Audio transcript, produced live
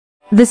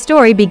The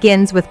story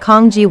begins with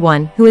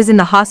Ji-woon, who is in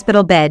the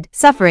hospital bed,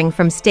 suffering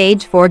from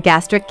stage 4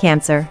 gastric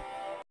cancer.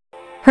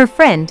 Her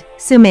friend,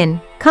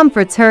 Sumin,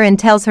 comforts her and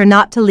tells her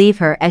not to leave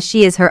her as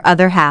she is her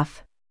other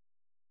half.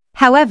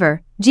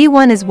 However,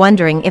 Ji-woon is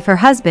wondering if her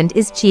husband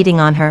is cheating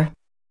on her.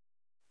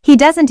 He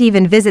doesn't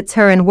even visit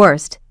her, and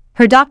worst,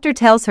 her doctor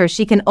tells her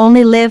she can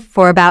only live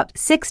for about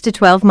 6 to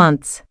 12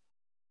 months.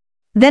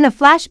 Then a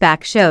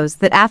flashback shows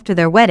that after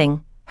their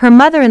wedding, her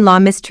mother-in-law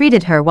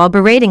mistreated her while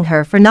berating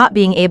her for not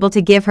being able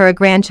to give her a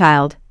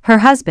grandchild. Her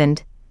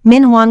husband,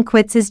 Min-hwan,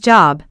 quits his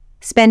job,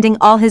 spending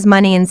all his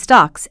money in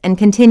stocks, and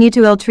continue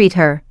to ill-treat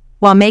her,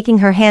 while making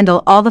her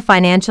handle all the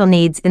financial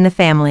needs in the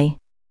family.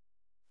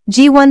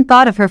 Ji-woon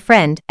thought of her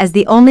friend as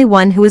the only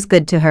one who is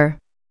good to her.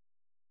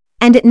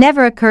 And it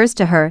never occurs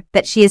to her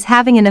that she is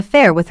having an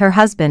affair with her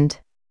husband.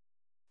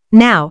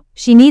 Now,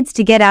 she needs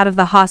to get out of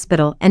the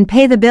hospital and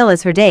pay the bill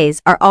as her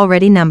days are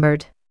already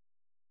numbered.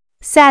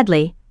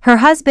 Sadly, her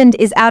husband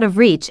is out of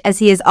reach as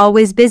he is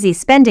always busy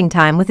spending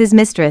time with his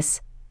mistress.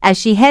 As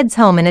she heads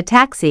home in a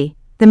taxi,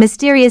 the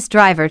mysterious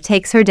driver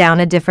takes her down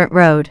a different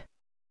road.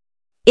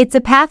 It's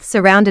a path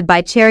surrounded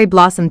by cherry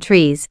blossom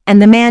trees,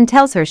 and the man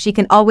tells her she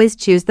can always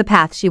choose the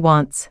path she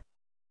wants.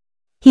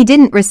 He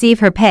didn't receive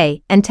her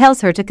pay and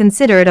tells her to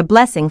consider it a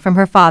blessing from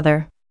her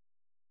father.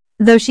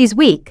 Though she's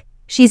weak,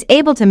 she's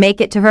able to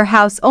make it to her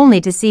house only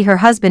to see her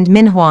husband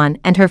Min-hwan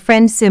and her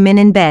friend Sumin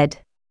in bed.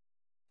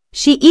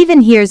 She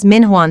even hears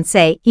Min-hwan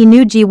say he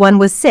knew Ji-woon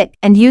was sick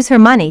and use her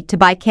money to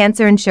buy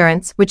cancer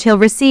insurance, which he'll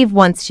receive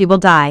once she will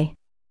die.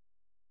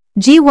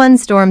 Ji-woon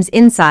storms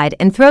inside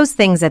and throws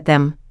things at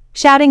them,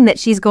 shouting that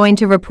she's going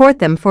to report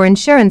them for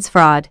insurance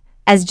fraud.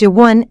 As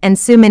Ji-woon and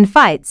Sumin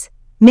fights,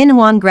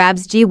 Min-hwan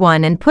grabs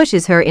Ji-woon and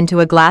pushes her into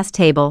a glass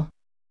table.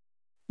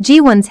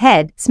 Ji-woon's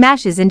head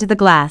smashes into the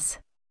glass.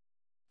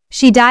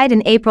 She died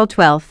on April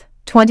 12,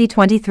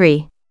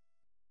 2023.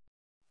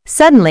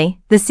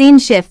 Suddenly, the scene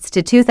shifts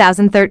to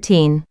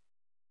 2013.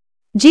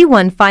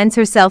 Ji-woon finds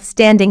herself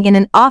standing in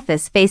an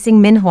office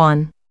facing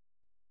Min-hwan.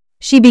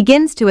 She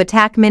begins to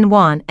attack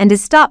Min-hwan and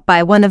is stopped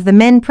by one of the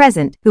men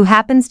present, who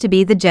happens to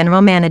be the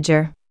general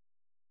manager.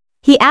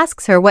 He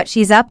asks her what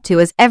she's up to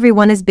as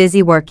everyone is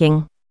busy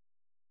working.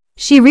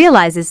 She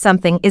realizes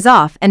something is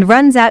off and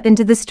runs out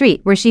into the street,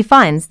 where she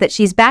finds that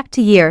she's back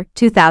to year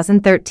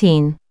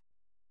 2013.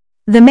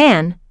 The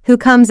man, who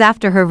comes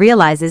after her,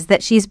 realizes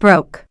that she's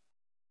broke.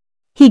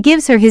 He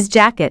gives her his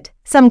jacket,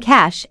 some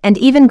cash, and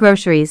even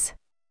groceries.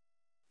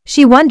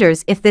 She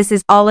wonders if this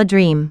is all a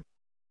dream.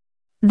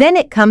 Then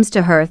it comes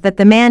to her that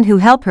the man who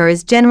helped her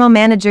is General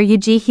Manager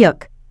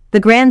Ji-hyuk, the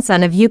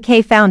grandson of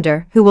UK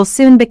founder who will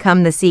soon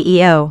become the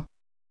CEO.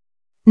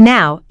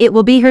 Now, it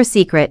will be her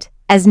secret,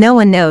 as no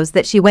one knows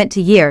that she went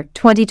to year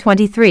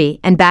 2023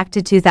 and back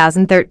to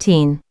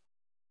 2013.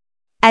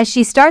 As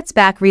she starts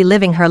back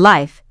reliving her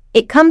life,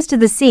 it comes to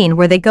the scene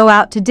where they go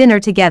out to dinner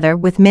together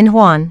with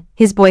Min-hwan,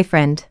 his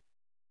boyfriend.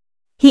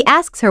 He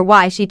asks her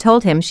why she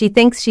told him she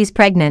thinks she's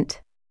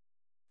pregnant.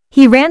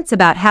 He rants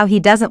about how he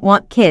doesn't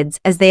want kids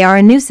as they are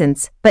a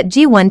nuisance, but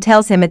Ji-woon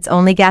tells him it's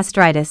only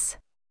gastritis.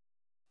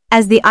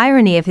 As the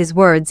irony of his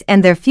words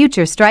and their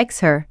future strikes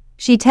her,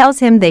 she tells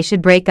him they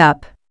should break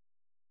up.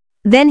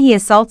 Then he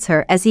assaults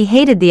her as he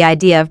hated the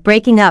idea of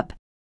breaking up.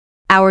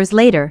 Hours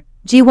later,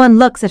 Ji-woon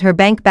looks at her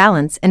bank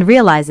balance and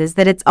realizes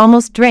that it's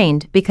almost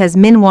drained because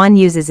Min-hwan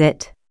uses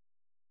it.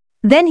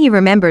 Then he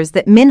remembers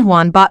that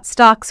Min-hwan bought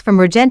stocks from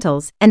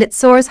Regentals and it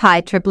soars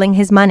high, tripling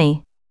his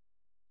money.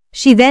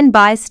 She then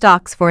buys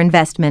stocks for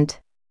investment.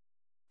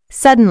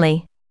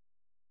 Suddenly,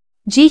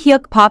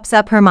 Ji-hyuk pops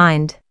up her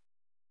mind.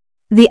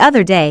 The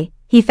other day,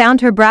 he found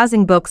her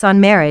browsing books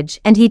on marriage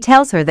and he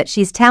tells her that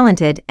she's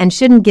talented and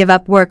shouldn't give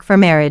up work for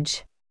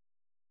marriage.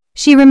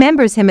 She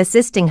remembers him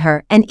assisting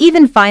her and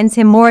even finds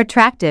him more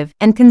attractive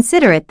and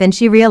considerate than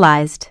she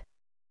realized.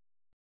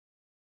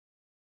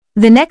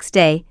 The next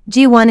day,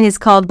 Ji-woon is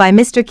called by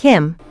Mr.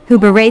 Kim, who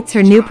berates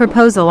her new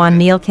proposal on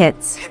meal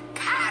kits.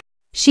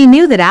 She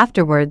knew that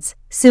afterwards,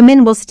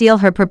 Sumin will steal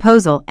her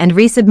proposal and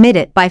resubmit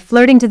it by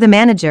flirting to the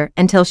manager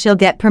until she'll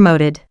get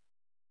promoted.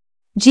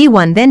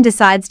 Ji-woon then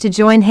decides to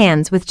join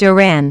hands with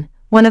Joran,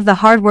 one of the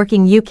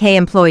hardworking UK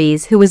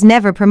employees who was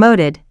never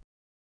promoted.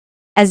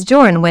 As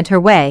Joran went her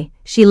way,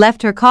 she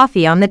left her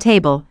coffee on the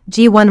table.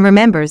 Ji-woon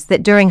remembers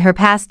that during her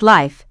past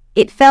life,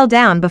 it fell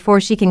down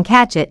before she can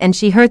catch it and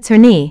she hurts her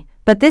knee,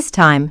 but this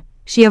time,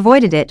 she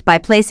avoided it by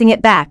placing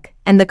it back,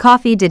 and the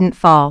coffee didn't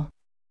fall.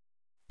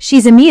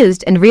 She's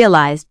amused and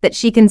realized that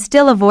she can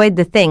still avoid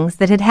the things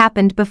that had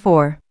happened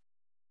before.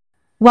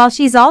 While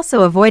she's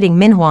also avoiding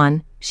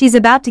Min-hwan, she's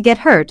about to get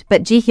hurt,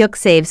 but Ji-hyuk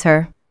saves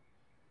her.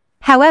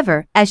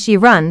 However, as she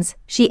runs,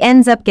 she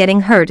ends up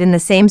getting hurt in the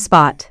same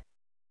spot.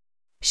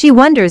 She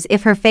wonders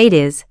if her fate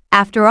is,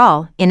 after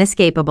all,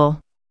 inescapable.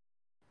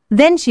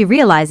 Then she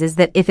realizes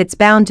that if it's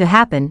bound to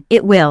happen,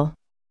 it will.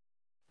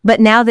 But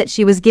now that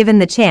she was given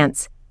the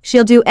chance,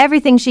 she'll do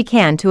everything she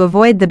can to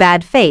avoid the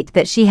bad fate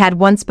that she had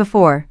once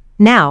before.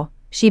 Now,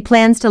 she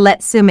plans to let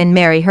Sumin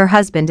marry her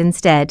husband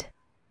instead.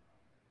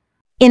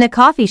 In a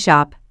coffee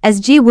shop, as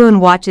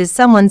Ji-woon watches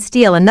someone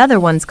steal another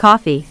one's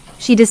coffee,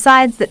 she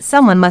decides that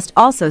someone must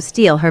also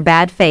steal her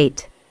bad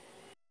fate.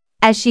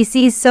 As she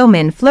sees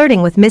So-min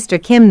flirting with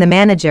Mr. Kim the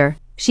manager,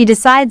 she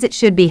decides it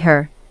should be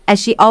her, as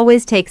she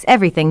always takes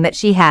everything that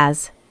she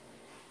has.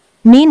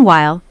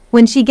 Meanwhile,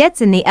 when she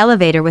gets in the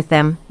elevator with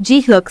them,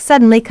 Ji-hyuk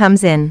suddenly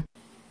comes in.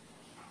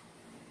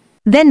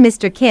 Then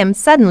Mr. Kim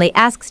suddenly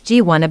asks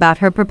Ji-won about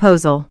her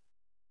proposal.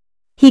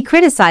 He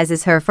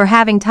criticizes her for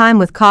having time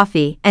with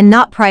coffee and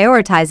not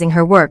prioritizing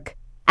her work,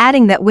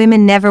 adding that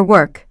women never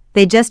work,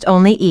 they just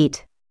only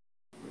eat.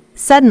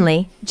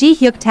 Suddenly,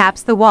 Ji-hyuk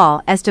taps the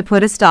wall as to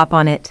put a stop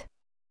on it.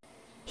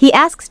 He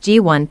asks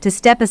Ji-won to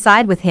step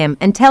aside with him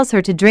and tells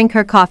her to drink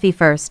her coffee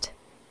first.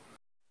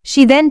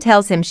 She then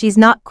tells him she's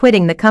not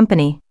quitting the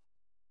company,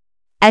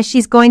 as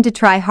she's going to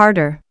try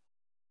harder.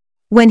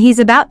 When he's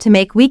about to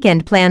make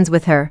weekend plans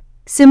with her,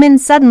 So-min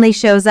suddenly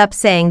shows up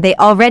saying they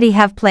already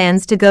have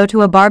plans to go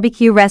to a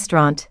barbecue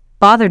restaurant.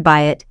 Bothered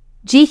by it,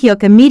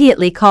 Ji-hyuk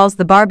immediately calls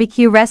the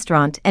barbecue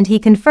restaurant and he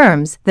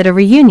confirms that a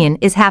reunion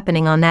is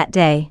happening on that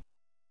day.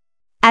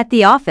 At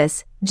the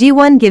office,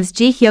 Ji-won gives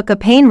Ji-hyuk a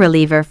pain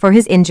reliever for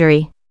his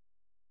injury.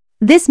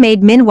 This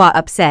made Minhwa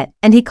upset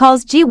and he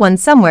calls Ji-won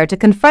somewhere to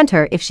confront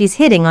her if she's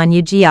hitting on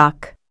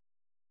Ji-hyuk.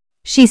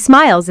 She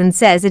smiles and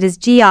says it is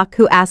Ji-hyuk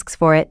who asks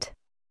for it.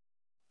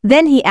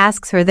 Then he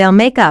asks her they'll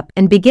make up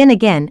and begin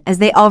again as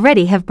they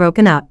already have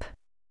broken up.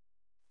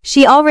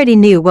 She already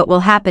knew what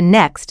will happen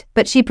next,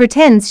 but she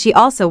pretends she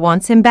also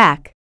wants him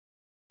back,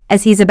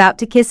 as he's about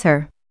to kiss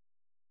her.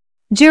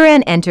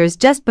 Ji-ren enters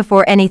just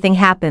before anything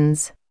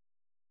happens.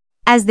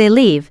 As they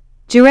leave,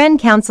 Ji-ren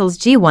counsels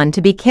Ji-won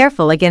to be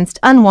careful against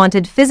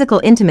unwanted physical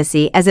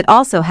intimacy as it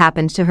also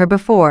happened to her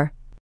before.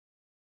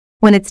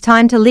 When it's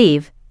time to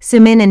leave,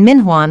 So-min and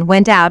Minhwan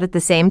went out at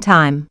the same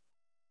time.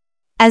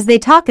 As they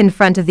talk in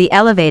front of the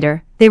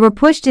elevator, they were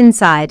pushed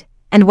inside,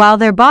 and while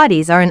their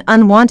bodies are in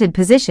unwanted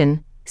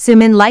position,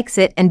 So-min likes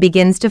it and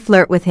begins to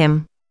flirt with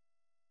him.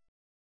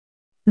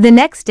 The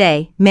next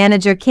day,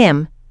 manager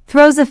Kim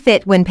throws a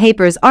fit when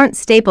papers aren't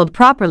stapled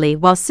properly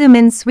while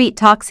So-min sweet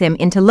talks him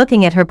into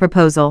looking at her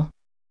proposal.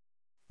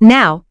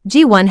 Now,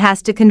 Ji-won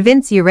has to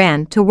convince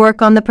Ji-ren to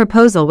work on the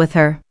proposal with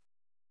her.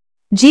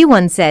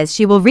 Ji-won says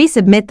she will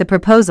resubmit the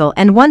proposal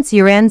and once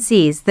Ji-ren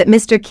sees that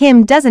Mr.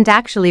 Kim doesn't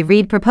actually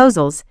read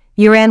proposals,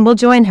 Ji-ren will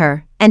join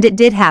her, and it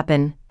did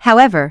happen.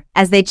 However,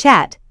 as they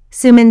chat,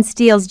 So-min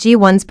steals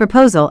Ji-won's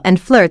proposal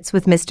and flirts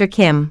with Mr.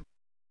 Kim.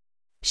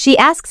 She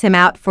asks him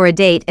out for a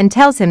date and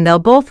tells him they'll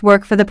both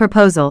work for the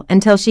proposal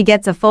until she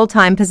gets a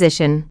full-time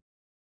position.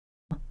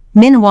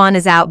 Minhwan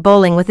is out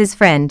bowling with his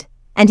friend,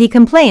 and he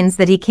complains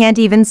that he can't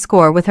even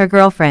score with her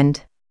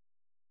girlfriend.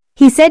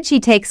 He said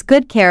she takes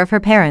good care of her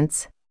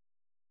parents,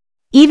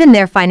 even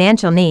their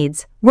financial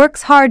needs,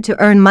 works hard to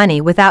earn money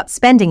without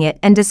spending it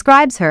and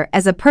describes her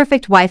as a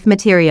perfect wife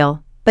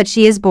material, but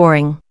she is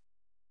boring.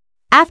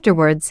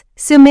 Afterwards,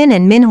 So-min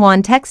and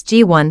Minhwan text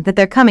Ji-won that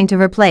they're coming to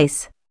her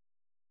place.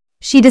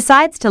 She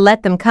decides to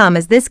let them come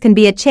as this can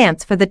be a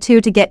chance for the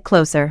two to get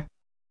closer.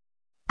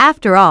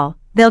 After all,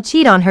 they'll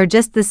cheat on her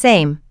just the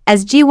same.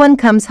 As Ji-won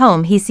comes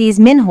home he sees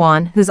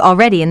Minhwan who's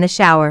already in the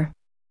shower.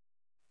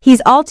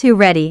 He's all too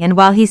ready and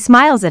while he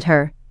smiles at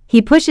her,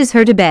 he pushes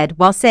her to bed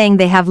while saying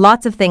they have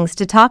lots of things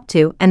to talk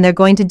to and they're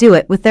going to do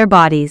it with their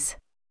bodies.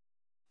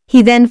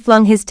 He then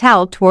flung his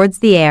towel towards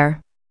the air.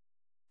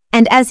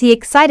 And as he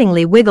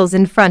excitingly wiggles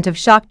in front of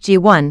shocked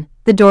Ji-won,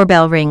 the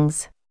doorbell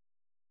rings.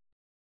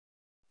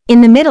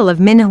 In the middle of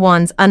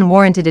Minhwan's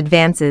unwarranted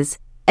advances,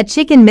 a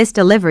chicken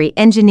misdelivery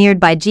engineered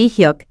by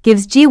Ji-hyuk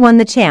gives Ji-won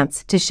the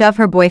chance to shove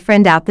her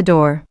boyfriend out the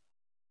door.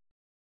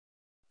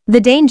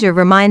 The danger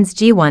reminds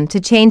Ji-won to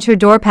change her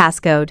door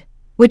passcode,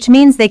 which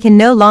means they can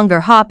no longer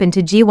hop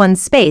into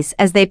Ji-won's space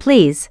as they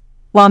please.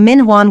 While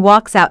Minhwan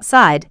walks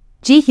outside,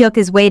 Ji-hyuk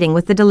is waiting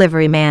with the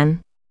delivery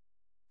man.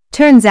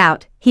 Turns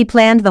out, he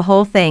planned the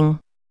whole thing.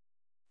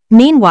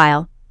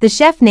 Meanwhile, the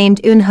chef named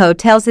Eun-ho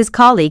tells his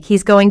colleague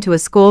he's going to a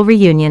school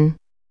reunion.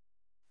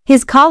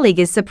 His colleague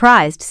is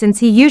surprised since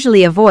he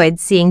usually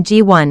avoids seeing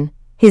Ji-won,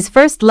 his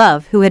first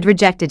love who had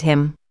rejected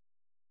him.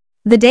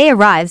 The day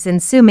arrives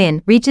and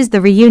So-min reaches the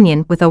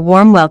reunion with a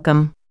warm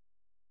welcome.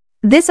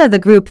 This are the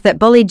group that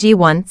bullied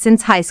Ji-won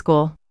since high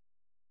school.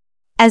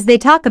 As they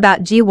talk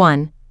about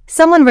Ji-won,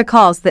 someone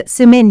recalls that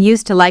So-min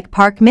used to like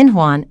Park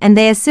Minhwan and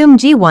they assume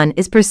Ji-won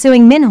is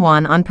pursuing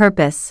Minhwan on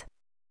purpose.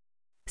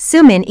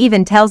 So-min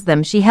even tells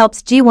them she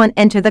helps Ji-won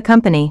enter the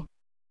company.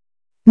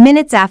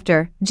 Minutes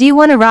after,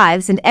 Ji-won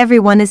arrives and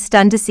everyone is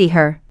stunned to see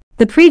her.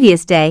 The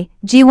previous day,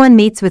 Ji-won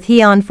meets with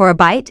Hyun for a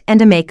bite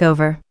and a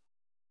makeover.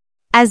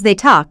 As they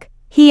talk,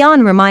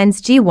 Hyun reminds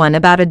Ji-won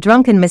about a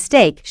drunken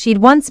mistake she'd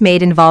once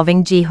made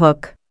involving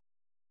Ji-hyuk.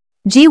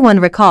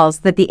 Ji-won recalls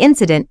that the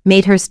incident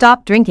made her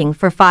stop drinking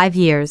for 5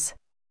 years.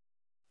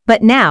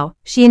 But now,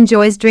 she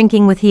enjoys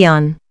drinking with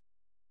Hyun.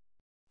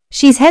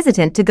 She's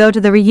hesitant to go to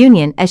the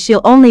reunion as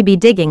she'll only be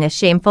digging a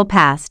shameful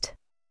past.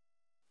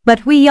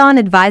 But Hyun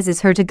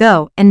advises her to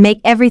go and make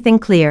everything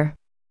clear.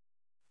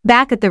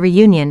 Back at the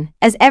reunion,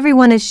 as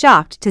everyone is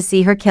shocked to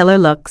see her killer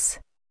looks.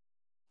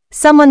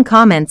 Someone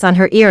comments on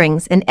her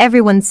earrings and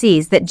everyone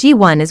sees that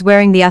Ji-woon is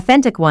wearing the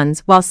authentic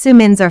ones while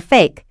Sumin's are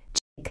fake.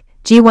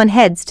 Ji-woon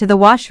heads to the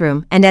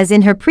washroom and as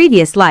in her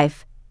previous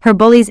life, her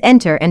bullies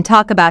enter and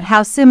talk about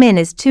how Sumin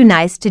is too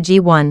nice to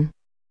Ji-woon.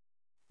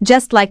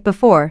 Just like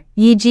before,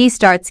 Yi-ji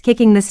starts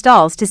kicking the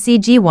stalls to see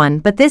Ji-woon,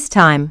 but this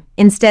time,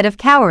 instead of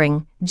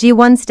cowering,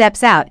 Ji-woon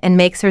steps out and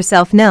makes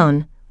herself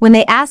known. When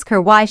they ask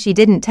her why she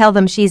didn't tell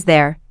them she's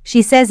there,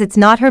 she says it's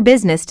not her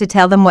business to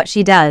tell them what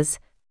she does.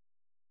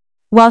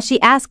 While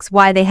she asks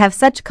why they have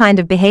such kind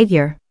of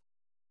behavior,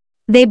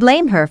 they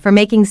blame her for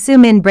making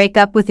Sumin break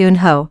up with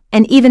Eun-ho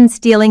and even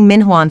stealing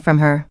Min-hwan from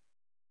her.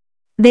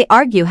 They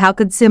argue how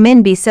could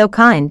Sumin be so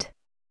kind,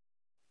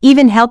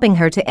 even helping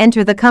her to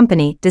enter the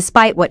company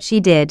despite what she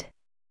did.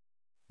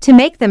 To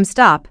make them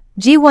stop,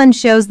 Ji-woon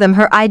shows them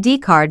her ID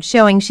card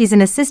showing she's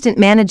an assistant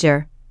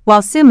manager,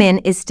 while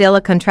Sumin is still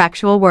a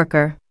contractual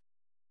worker.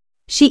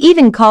 She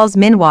even calls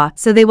Min-hwa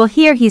so they will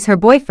hear he's her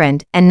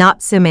boyfriend and not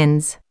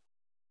Sumin's.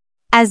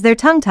 As they're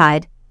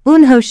tongue-tied,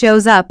 Eun-ho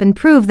shows up and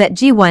prove that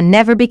Ji-woon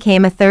never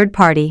became a third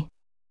party.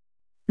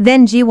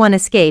 Then Ji-woon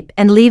escape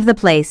and leave the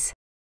place.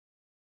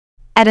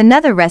 At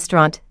another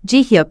restaurant,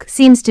 Ji-hyuk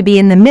seems to be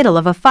in the middle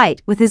of a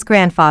fight with his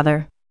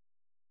grandfather.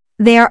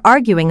 They are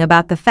arguing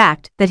about the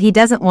fact that he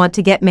doesn't want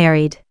to get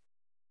married.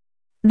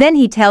 Then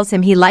he tells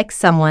him he likes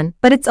someone,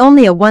 but it's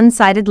only a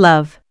one-sided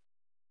love.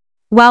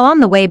 While on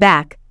the way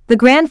back, the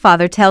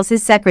grandfather tells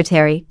his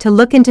secretary to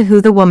look into who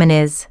the woman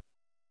is.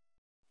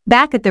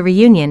 Back at the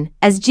reunion,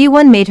 as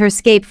Ji-woon made her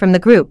escape from the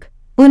group,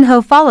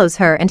 Eun-ho follows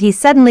her and he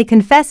suddenly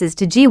confesses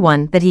to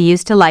Ji-woon that he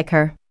used to like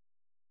her.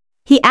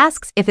 He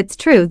asks if it's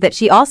true that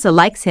she also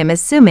likes him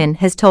as Sumin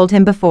has told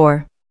him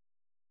before.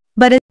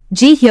 But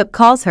Ji-hyuk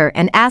calls her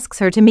and asks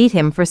her to meet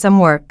him for some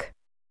work.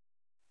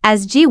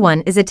 As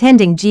Ji-woon is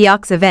attending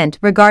Ji-yuk's event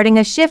regarding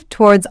a shift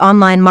towards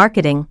online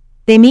marketing,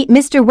 they meet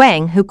Mr.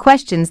 Wang who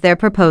questions their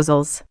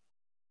proposals.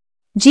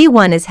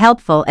 Ji-woon is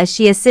helpful as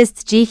she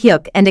assists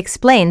Ji-hyuk and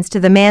explains to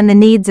the man the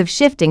needs of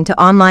shifting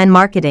to online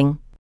marketing.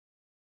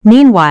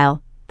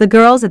 Meanwhile, the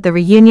girls at the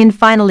reunion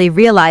finally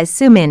realize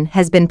Sumin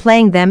has been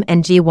playing them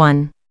and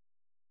Ji-woon.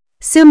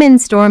 Sumin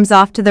storms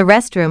off to the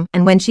restroom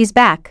and when she's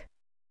back,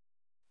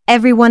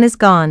 everyone is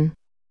gone.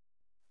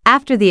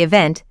 After the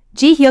event,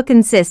 Ji-hyuk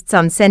insists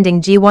on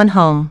sending Ji-woon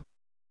home.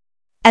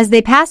 As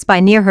they pass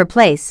by near her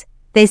place,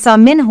 they saw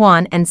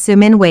Min-hwan and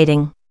Sumin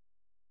waiting.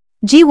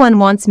 Ji-woon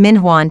wants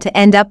Min-hwan to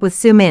end up with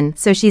Sumin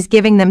so she's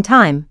giving them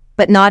time,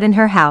 but not in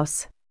her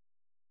house.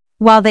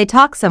 While they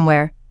talk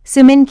somewhere,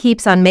 Sumin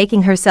keeps on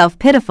making herself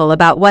pitiful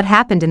about what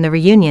happened in the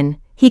reunion.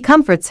 He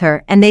comforts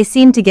her and they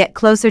seem to get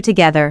closer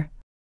together.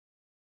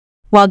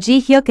 While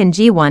Ji-hyuk and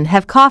Ji-woon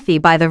have coffee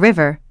by the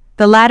river,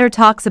 the latter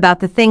talks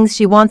about the things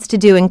she wants to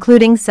do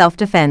including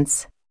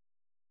self-defense.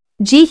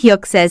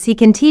 Ji-hyuk says he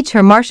can teach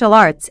her martial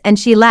arts and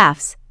she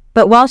laughs,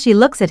 but while she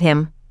looks at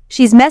him,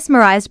 she's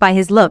mesmerized by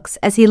his looks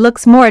as he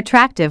looks more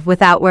attractive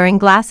without wearing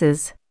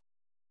glasses.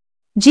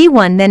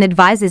 Ji-woon then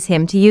advises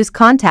him to use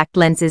contact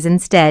lenses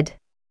instead.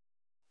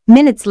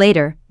 Minutes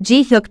later,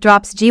 Ji-hyuk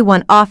drops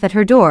Ji-woon off at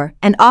her door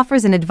and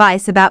offers an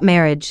advice about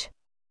marriage.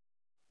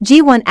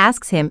 Ji-woon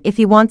asks him if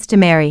he wants to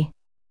marry.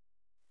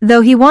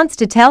 Though he wants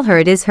to tell her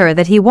it is her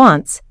that he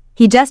wants,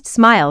 he just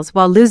smiles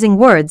while losing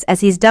words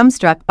as he's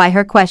dumbstruck by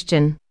her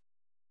question.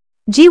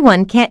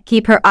 Ji-woon can't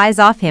keep her eyes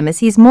off him as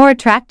he's more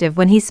attractive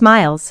when he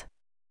smiles.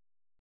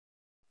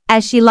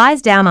 As she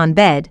lies down on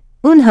bed,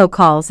 Eun-ho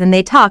calls and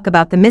they talk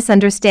about the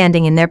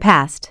misunderstanding in their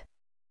past.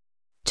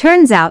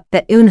 Turns out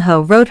that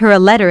Eun-ho wrote her a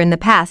letter in the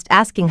past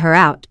asking her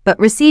out but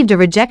received a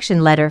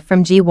rejection letter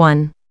from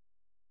Ji-woon.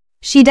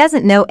 She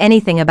doesn't know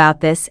anything about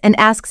this and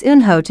asks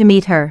Eun-ho to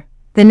meet her.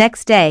 The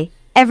next day,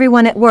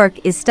 everyone at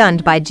work is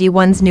stunned by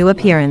Ji-woon's new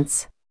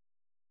appearance.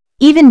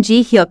 Even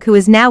Ji-hyuk, who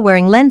is now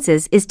wearing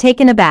lenses, is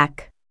taken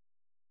aback.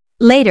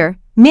 Later,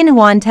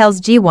 Min-hwan tells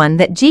Ji-woon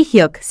that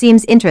Ji-hyuk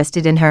seems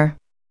interested in her.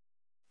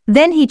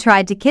 Then he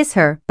tried to kiss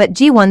her, but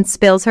Ji-woon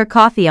spills her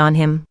coffee on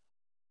him.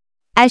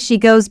 As she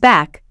goes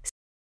back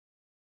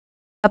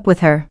up with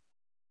her,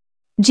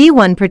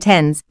 Ji-woon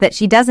pretends that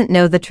she doesn't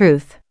know the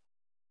truth.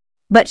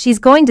 But she's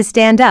going to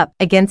stand up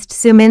against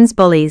Sumin's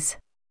bullies.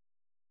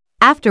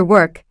 After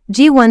work,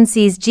 Ji-woon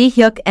sees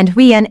Ji-hyuk and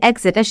Hwi-yeon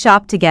exit a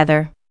shop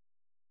together.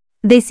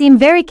 They seem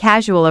very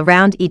casual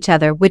around each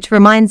other, which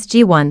reminds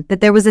Ji-woon that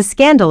there was a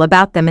scandal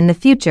about them in the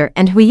future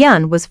and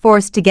Hwi-yeon was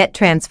forced to get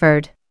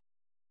transferred.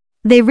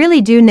 They really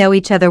do know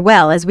each other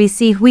well as we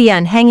see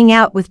Hwi-yeon hanging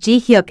out with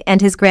Ji-hyuk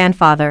and his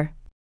grandfather.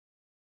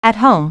 At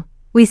home,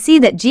 we see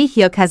that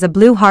Ji-hyuk has a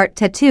blue heart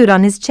tattooed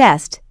on his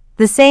chest,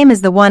 the same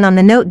as the one on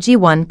the note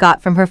Ji-woon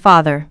got from her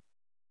father.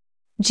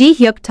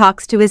 Ji-hyuk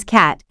talks to his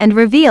cat and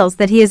reveals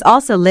that he is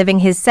also living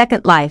his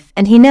second life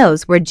and he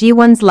knows where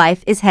Ji-woon's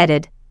life is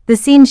headed. The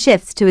scene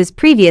shifts to his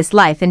previous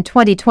life in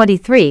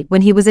 2023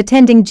 when he was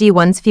attending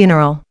Ji-woon's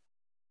funeral.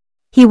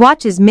 He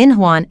watches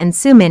Min-hwan and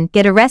Sumin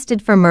get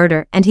arrested for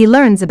murder and he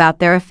learns about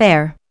their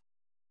affair.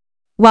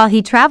 While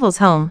he travels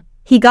home,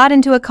 he got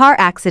into a car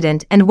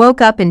accident and woke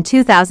up in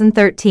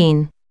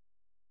 2013.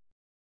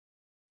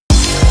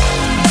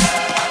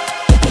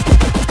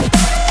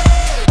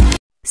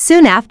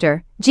 Soon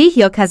after,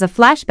 Ji-hyuk has a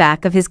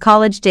flashback of his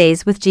college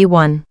days with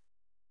Ji-won.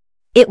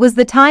 It was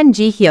the time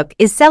Ji-hyuk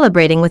is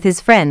celebrating with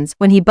his friends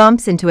when he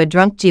bumps into a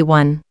drunk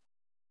Ji-won.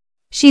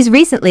 She's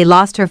recently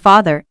lost her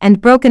father and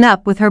broken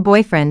up with her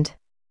boyfriend.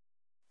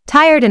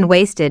 Tired and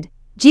wasted,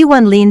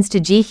 Ji-won leans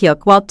to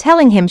Ji-hyuk while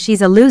telling him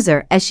she's a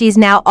loser as she's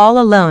now all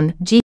alone.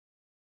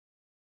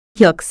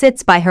 Ji-hyuk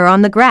sits by her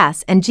on the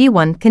grass and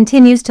Ji-won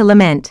continues to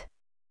lament.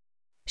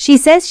 She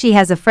says she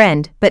has a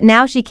friend, but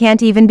now she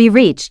can't even be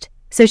reached,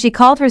 so she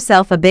called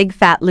herself a big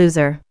fat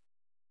loser.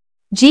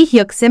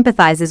 Ji-hyuk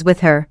sympathizes with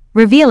her,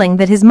 revealing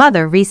that his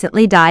mother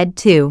recently died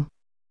too.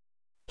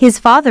 His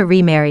father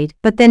remarried,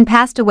 but then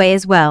passed away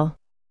as well.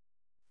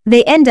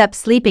 They end up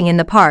sleeping in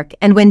the park,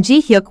 and when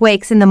Ji-hyuk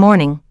wakes in the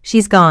morning,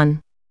 she's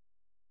gone.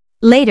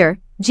 Later,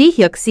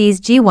 Ji-hyuk sees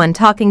Ji-won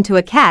talking to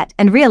a cat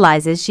and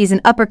realizes she's an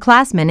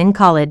upperclassman in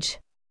college.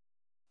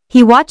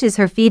 He watches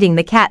her feeding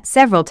the cat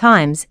several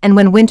times, and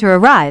when winter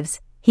arrives,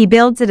 he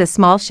builds it a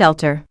small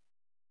shelter.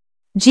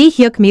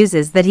 Ji-hyuk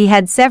muses that he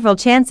had several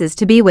chances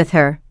to be with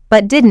her,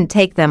 but didn't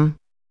take them.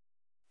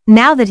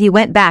 Now that he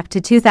went back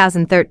to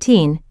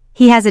 2013,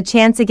 he has a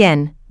chance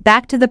again.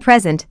 Back to the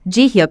present,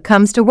 Ji-hyuk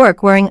comes to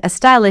work wearing a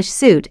stylish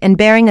suit and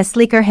bearing a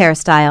sleeker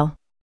hairstyle.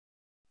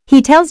 He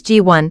tells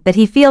Ji-won that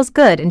he feels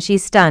good and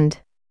she's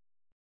stunned.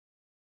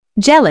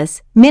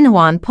 Jealous,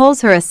 Min-hwan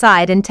pulls her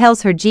aside and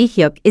tells her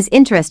Ji-hyuk is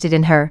interested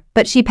in her,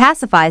 but she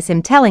pacifies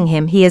him, telling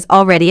him he is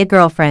already a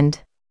girlfriend.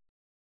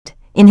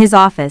 In his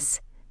office,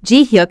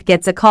 Ji-hyuk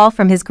gets a call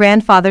from his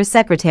grandfather's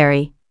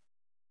secretary,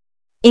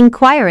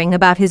 inquiring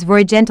about his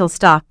Roy Gentle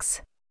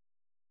stocks.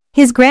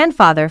 His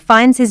grandfather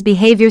finds his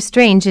behavior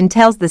strange and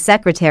tells the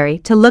secretary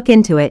to look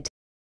into it.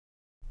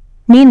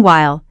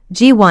 Meanwhile,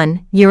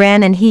 Ji-won,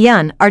 Yuran and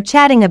Hyun are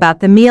chatting about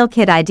the meal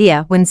kit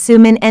idea when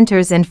Soo-min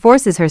enters and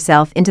forces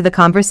herself into the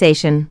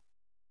conversation.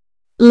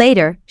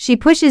 Later, she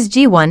pushes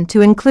Ji-won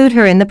to include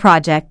her in the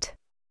project.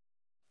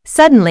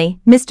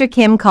 Suddenly, Mr.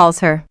 Kim calls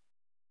her.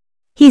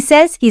 He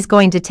says he's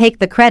going to take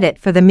the credit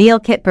for the meal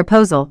kit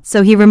proposal,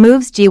 so he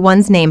removes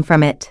Ji-won's name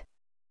from it.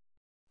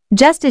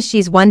 Just as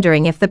she's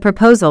wondering if the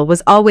proposal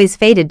was always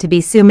fated to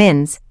be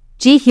Soo-min's,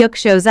 Ji-hyuk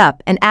shows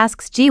up and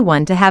asks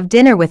Ji-won to have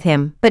dinner with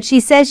him, but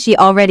she says she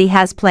already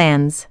has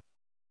plans.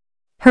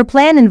 Her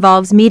plan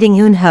involves meeting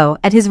Eun-ho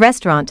at his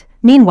restaurant.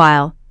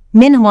 Meanwhile,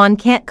 Min-hwan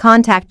can't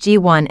contact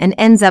Ji-won and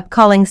ends up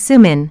calling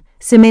Soo-min.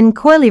 Soo-min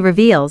coyly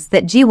reveals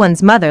that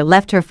Ji-won's mother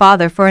left her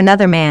father for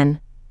another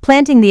man,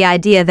 planting the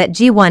idea that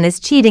Ji-won is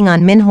cheating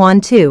on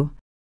Min-hwan too.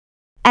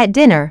 At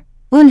dinner,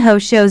 Eun-ho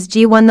shows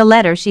Ji-won the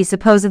letter she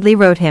supposedly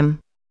wrote him.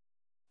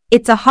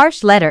 It's a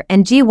harsh letter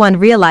and Ji-won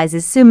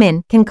realizes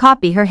Soo-min can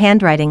copy her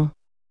handwriting.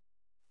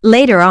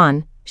 Later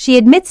on, she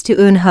admits to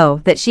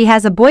Eun-ho that she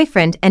has a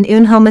boyfriend and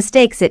Eun-ho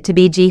mistakes it to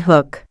be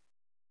Ji-hyuk.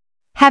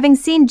 Having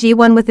seen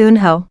Ji-won with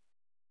Eun-ho,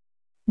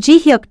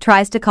 Ji-hyuk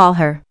tries to call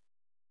her,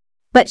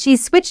 but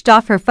she's switched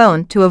off her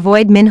phone to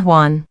avoid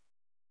Min-hwan.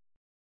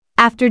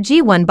 After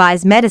Ji-won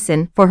buys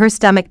medicine for her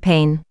stomach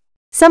pain,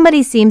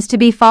 somebody seems to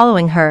be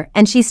following her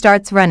and she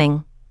starts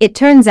running. It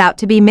turns out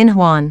to be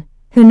Min-hwan,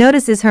 who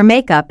notices her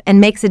makeup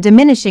and makes a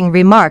diminishing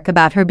remark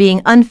about her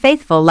being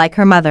unfaithful like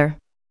her mother.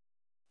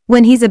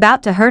 When he's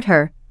about to hurt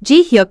her,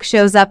 Ji-hyuk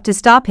shows up to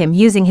stop him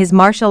using his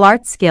martial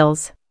arts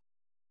skills.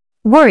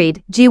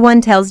 Worried, Ji-won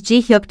tells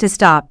Ji-hyuk to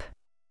stop.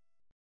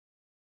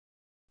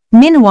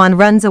 Min-hwan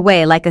runs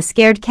away like a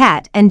scared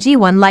cat and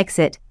Ji-won likes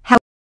it.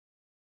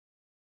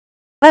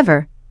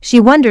 However, she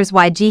wonders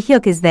why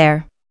Ji-hyuk is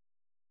there.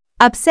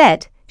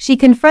 Upset, she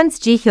confronts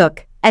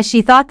Ji-hyuk, as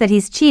she thought that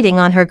he's cheating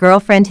on her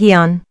girlfriend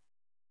Hyun.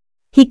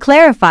 He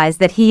clarifies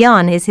that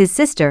Hyun is his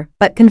sister,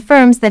 but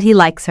confirms that he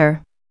likes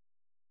her.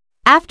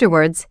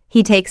 Afterwards,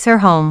 he takes her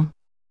home.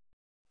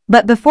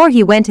 But before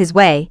he went his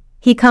way,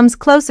 he comes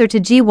closer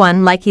to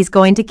Ji-won like he's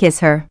going to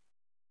kiss her.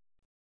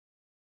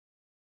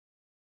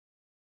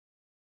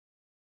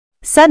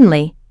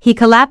 Suddenly, he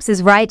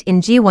collapses right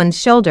in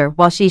Ji-won's shoulder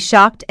while she's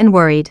shocked and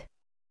worried.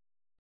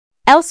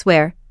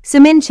 Elsewhere,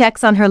 Soo-min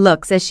checks on her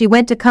looks as she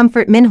went to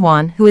comfort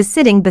Min-hwan, who is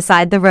sitting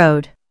beside the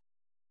road.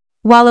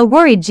 While a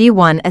worried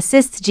Ji-won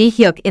assists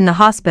Ji-hyuk in the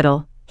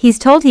hospital, he's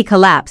told he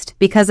collapsed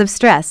because of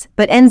stress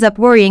but ends up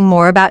worrying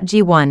more about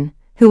Ji-won,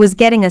 who was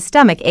getting a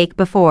stomach ache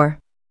before.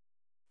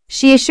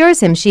 She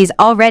assures him she's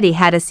already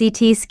had a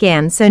CT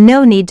scan, so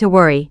no need to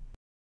worry.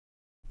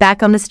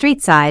 Back on the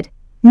street side,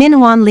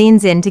 Min-hwan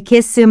leans in to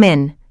kiss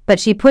Soo-min, but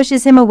she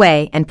pushes him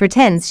away and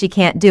pretends she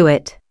can't do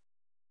it.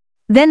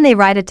 Then they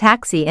ride a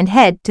taxi and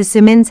head to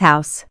Soo-min's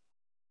house.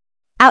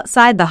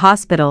 Outside the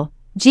hospital,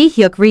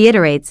 Ji-hyuk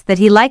reiterates that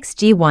he likes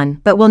Ji-won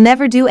but will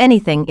never do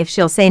anything if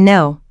she'll say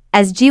no.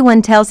 As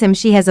Ji-won tells him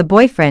she has a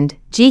boyfriend,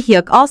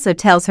 Ji-hyuk also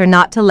tells her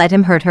not to let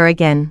him hurt her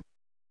again.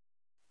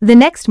 The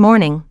next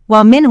morning,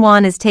 while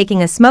Min-hwan is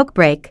taking a smoke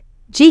break,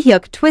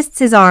 Ji-hyuk twists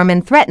his arm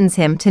and threatens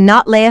him to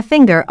not lay a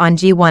finger on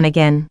Ji-won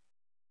again.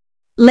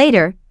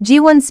 Later,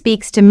 Ji-won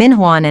speaks to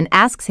Min-hwan and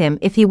asks him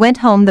if he went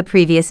home the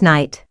previous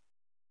night.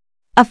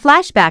 A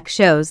flashback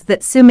shows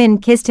that Soo-min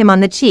kissed him on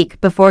the cheek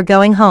before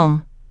going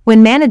home.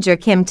 When manager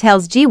Kim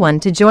tells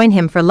Ji-won to join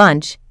him for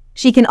lunch,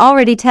 she can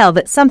already tell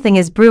that something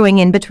is brewing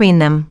in between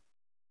them.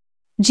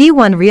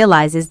 Ji-woon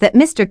realizes that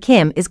Mr.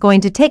 Kim is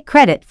going to take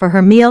credit for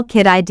her meal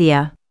kit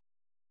idea.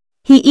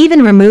 He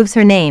even removes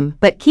her name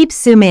but keeps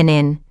Soo-min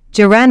in.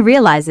 Ji-ran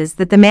realizes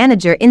that the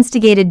manager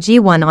instigated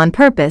Ji-woon on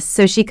purpose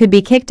so she could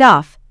be kicked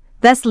off,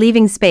 thus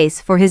leaving space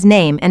for his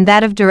name and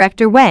that of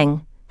director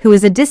Wang, who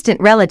is a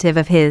distant relative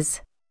of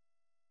his.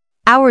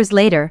 Hours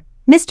later,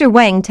 Mr.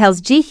 Wang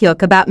tells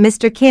Ji-hyuk about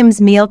Mr.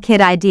 Kim's meal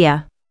kit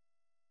idea.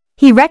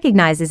 He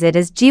recognizes it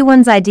as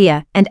Ji-woon's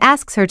idea and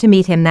asks her to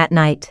meet him that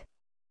night.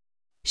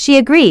 She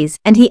agrees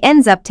and he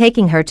ends up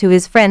taking her to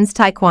his friend's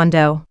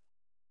taekwondo.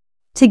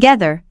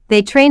 Together,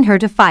 they train her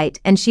to fight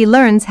and she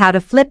learns how to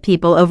flip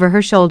people over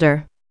her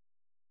shoulder.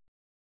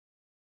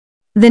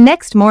 The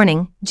next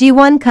morning,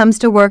 Ji-woon comes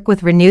to work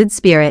with renewed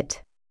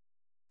spirit.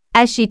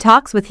 As she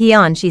talks with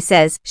Hyun, she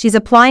says she's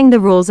applying the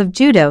rules of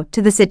judo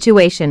to the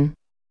situation.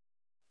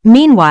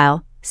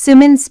 Meanwhile,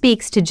 Soo-min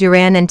speaks to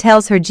Ji-ran and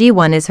tells her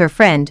Ji-woon is her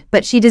friend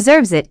but she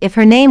deserves it if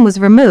her name was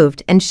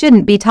removed and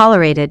shouldn't be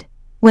tolerated.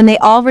 When they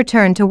all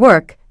return to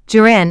work,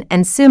 Ji-ran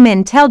and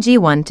Soo-min tell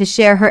Ji-woon to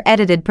share her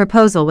edited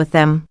proposal with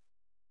them.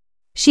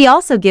 She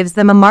also gives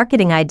them a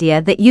marketing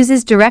idea that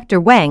uses director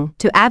Wang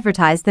to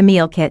advertise the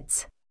meal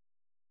kits.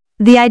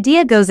 The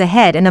idea goes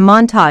ahead and a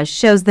montage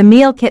shows the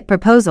meal kit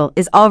proposal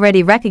is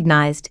already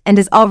recognized and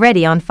is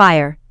already on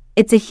fire.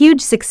 It's a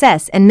huge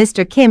success and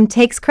Mr. Kim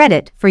takes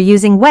credit for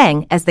using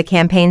Wang as the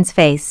campaign's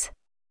face.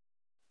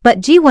 But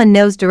Ji-woon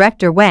knows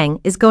director Wang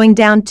is going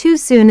down too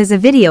soon as a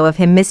video of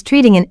him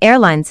mistreating an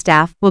airline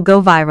staff will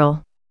go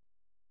viral.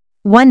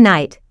 One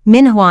night,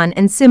 Min-hwan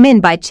and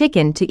Soo-min buy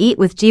chicken to eat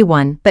with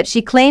Ji-woon but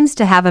she claims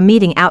to have a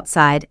meeting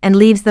outside and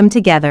leaves them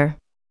together.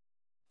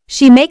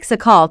 She makes a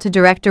call to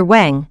director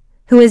Wang,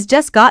 who has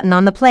just gotten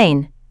on the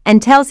plane,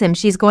 and tells him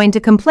she's going to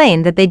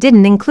complain that they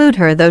didn't include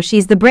her though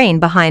she's the brain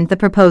behind the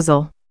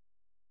proposal.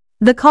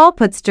 The call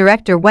puts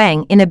director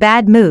Wang in a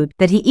bad mood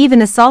that he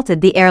even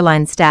assaulted the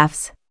airline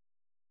staffs.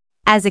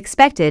 As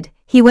expected,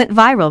 he went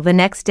viral the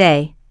next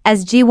day.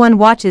 As Ji-woon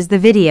watches the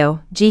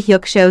video,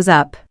 Ji-hyuk shows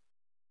up.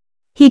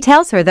 He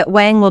tells her that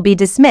Wang will be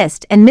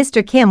dismissed and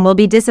Mr. Kim will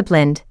be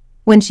disciplined.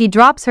 When she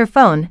drops her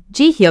phone,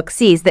 Ji-hyuk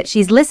sees that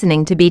she's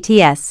listening to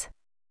BTS.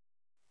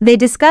 They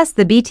discuss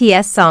the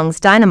BTS songs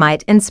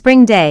Dynamite and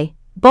Spring Day,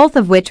 both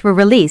of which were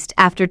released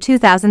after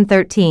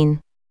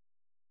 2013.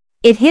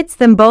 It hits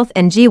them both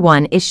and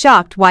Ji-woon is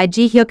shocked why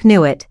Ji-hyuk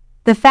knew it,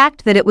 the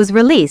fact that it was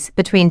released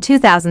between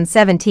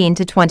 2017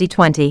 to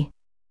 2020.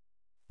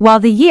 While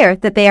the year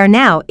that they are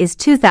now is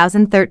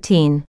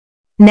 2013.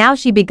 Now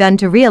she begun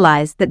to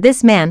realize that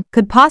this man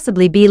could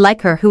possibly be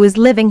like her who is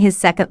living his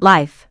second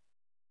life.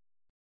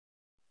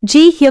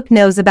 Ji-hyuk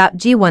knows about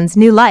Ji-woon's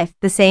new life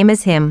the same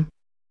as him.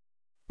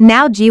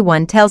 Now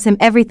Ji-woon tells him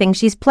everything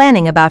she's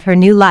planning about her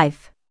new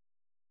life.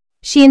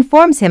 She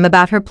informs him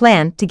about her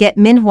plan to get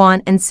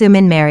Min-hwan and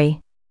Soo-min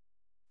marry.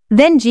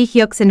 Then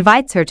Ji-hyuk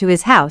invites her to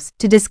his house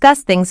to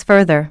discuss things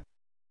further.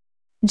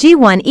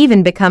 Ji-woon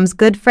even becomes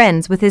good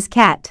friends with his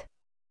cat.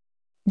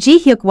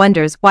 Ji-hyuk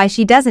wonders why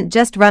she doesn't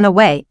just run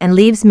away and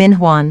leaves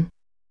Min-hwan.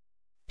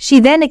 She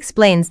then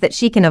explains that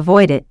she can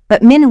avoid it,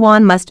 but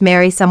Min-hwan must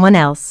marry someone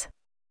else.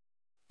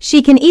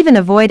 She can even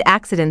avoid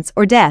accidents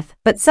or death,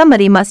 but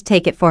somebody must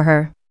take it for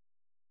her.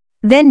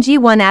 Then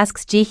Ji-woon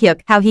asks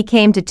Ji-hyuk how he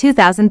came to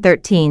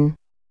 2013.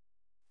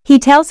 He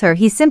tells her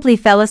he simply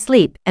fell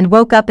asleep and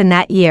woke up in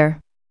that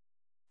year.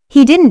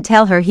 He didn't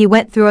tell her he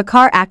went through a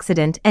car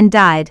accident and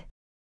died.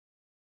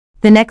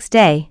 The next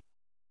day,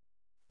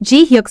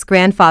 Ji-hyuk's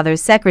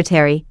grandfather's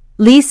secretary,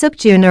 Lee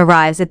Suk-jun,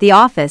 arrives at the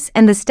office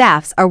and the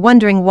staffs are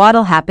wondering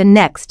what'll happen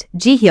next.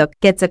 Ji-hyuk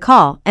gets a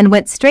call and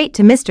went straight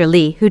to Mr.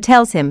 Lee, who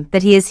tells him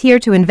that he is here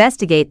to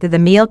investigate the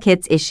meal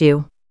kits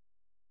issue.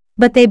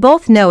 But they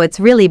both know it's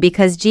really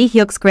because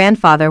Ji-hyuk's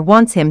grandfather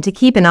wants him to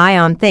keep an eye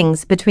on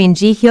things between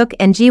Ji-hyuk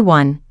and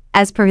Ji-woon.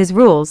 As per his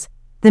rules,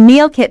 the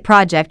meal kit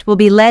project will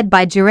be led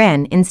by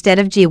Ji-ran instead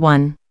of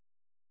Ji-woon.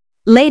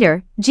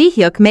 Later,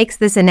 Ji-hyuk makes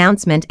this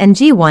announcement and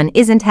Ji-woon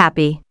isn't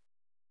happy.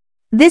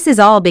 This is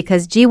all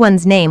because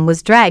Ji-woon's name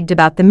was dragged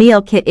about the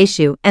meal kit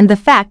issue and the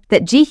fact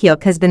that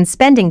Ji-hyuk has been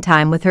spending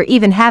time with her,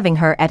 even having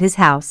her at his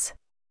house.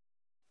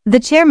 The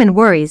chairman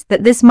worries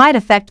that this might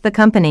affect the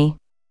company.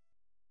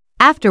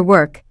 After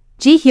work,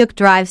 Ji-hyuk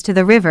drives to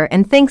the river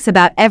and thinks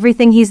about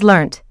everything he's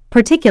learnt,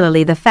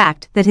 particularly the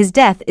fact that his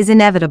death is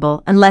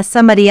inevitable unless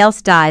somebody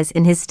else dies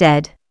in his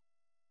stead.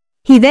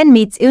 He then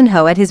meets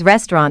Eun-ho at his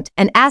restaurant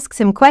and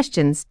asks him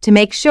questions to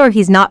make sure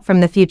he's not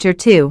from the future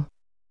too.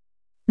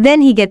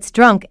 Then he gets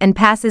drunk and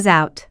passes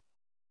out.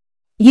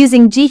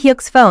 Using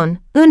Ji-hyuk's phone,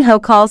 Eun-ho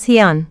calls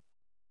Hyun.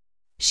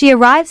 She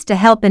arrives to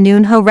help and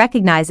Eun-ho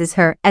recognizes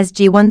her as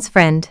Ji-woon's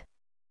friend,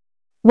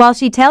 while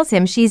she tells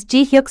him she's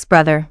Ji-hyuk's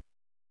brother.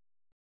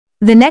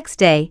 The next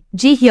day,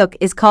 Ji-hyuk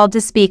is called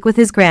to speak with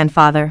his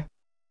grandfather.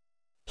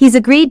 He's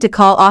agreed to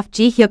call off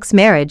Ji-hyuk's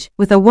marriage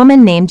with a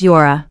woman named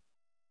Yora.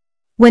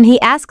 When he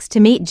asks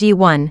to meet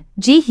Ji-woon,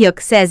 Ji-hyuk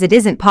says it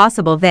isn't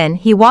possible. Then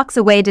he walks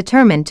away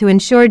determined to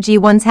ensure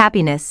Ji-woon's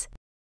happiness.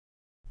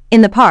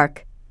 In the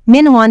park,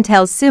 Min-won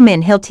tells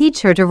Sumin he'll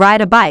teach her to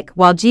ride a bike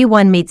while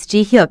Ji-won meets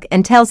Ji-hyuk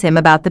and tells him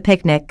about the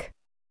picnic.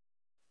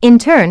 In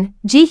turn,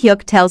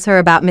 Ji-hyuk tells her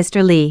about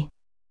Mr. Lee.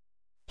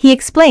 He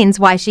explains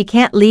why she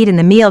can't lead in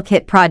the meal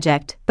kit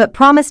project but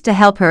promised to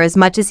help her as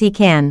much as he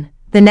can.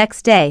 The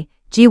next day,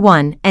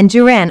 Ji-won and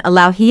Ji-ran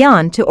allow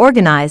Hyun to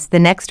organize the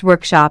next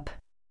workshop.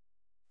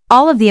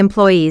 All of the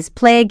employees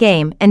play a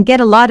game and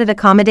get allotted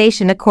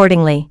accommodation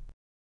accordingly.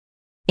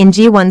 In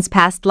Ji-won's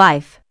past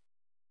life,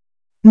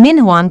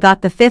 Min-hwan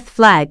got the 5th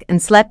flag and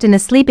slept in a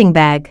sleeping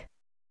bag.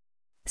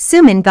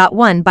 Sumin got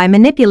one by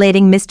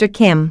manipulating Mr.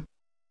 Kim.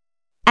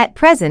 At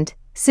present,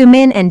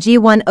 Sumin and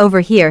Ji-won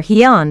overhear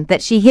Hyun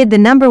that she hid the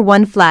number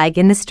 1 flag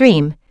in the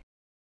stream.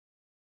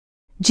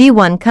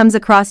 Ji-won comes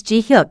across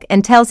Ji-hyuk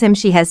and tells him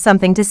she has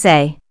something to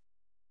say.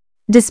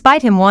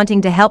 Despite him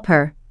wanting to help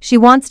her, she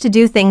wants to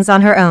do things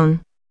on her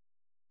own.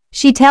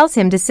 She tells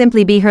him to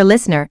simply be her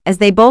listener as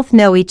they both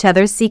know each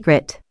other's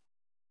secret.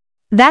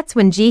 That's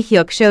when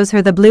Ji-hyuk shows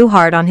her the blue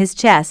heart on his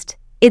chest.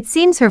 It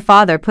seems her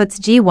father puts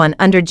Ji-won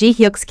under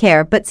Ji-hyuk's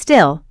care, but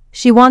still,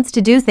 she wants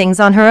to do things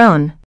on her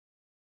own.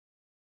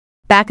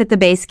 Back at the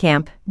base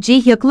camp,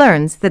 Ji-hyuk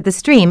learns that the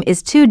stream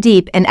is too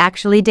deep and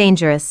actually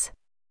dangerous.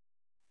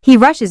 He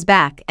rushes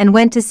back and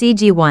went to see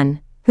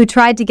Ji-won, who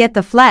tried to get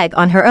the flag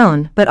on her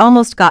own but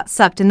almost got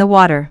sucked in the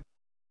water.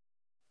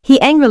 He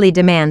angrily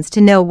demands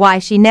to know why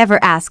she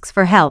never asks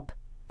for help.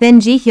 Then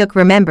Ji-hyuk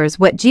remembers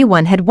what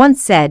Ji-won had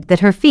once said,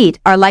 that her feet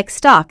are like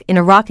stock in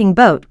a rocking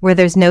boat where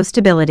there's no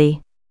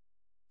stability.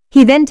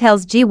 He then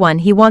tells Ji-won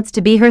he wants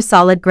to be her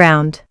solid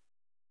ground.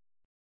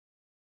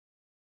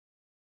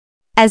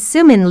 As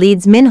Sumin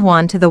leads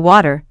Min-hwan to the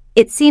water,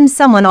 it seems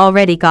someone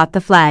already got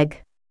the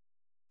flag.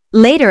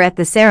 Later at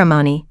the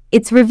ceremony,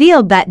 it's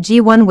revealed that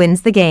Ji-won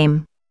wins the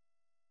game.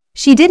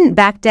 She didn't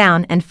back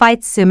down and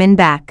fights Sumin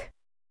back.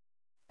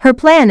 Her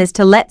plan is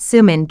to let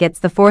Sumin gets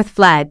the 4th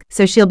flag,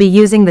 so she'll be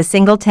using the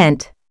single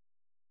tent.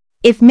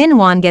 If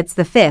Min-hwan gets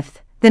the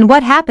 5th, then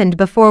what happened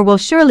before will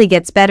surely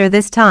gets better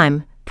this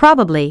time,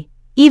 probably.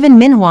 Even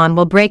Min-hwan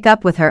will break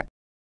up with her.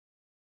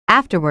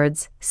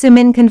 Afterwards,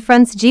 Sumin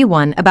confronts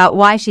Ji-won about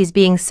why she's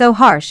being so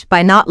harsh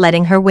by not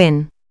letting her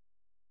win.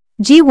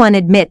 Ji-won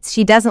admits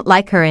she doesn't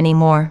like her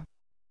anymore.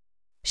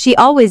 She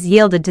always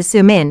yielded to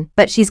Sumin,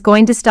 but she's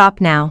going to stop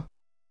now.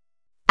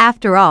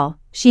 After all,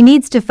 she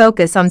needs to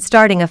focus on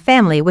starting a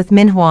family with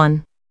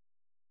Min-hwan.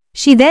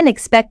 She then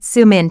expects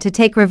Sumin to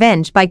take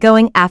revenge by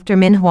going after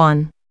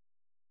Min-hwan.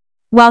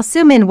 While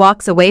Sumin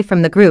walks away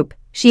from the group,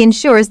 she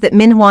ensures that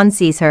Min-hwan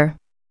sees her.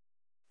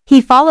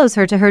 He follows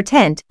her to her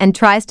tent and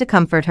tries to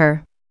comfort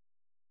her.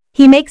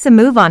 He makes a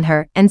move on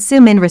her and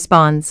Sumin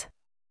responds.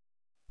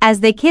 As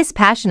they kiss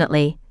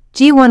passionately,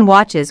 Ji-won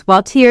watches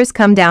while tears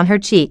come down her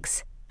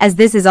cheeks, as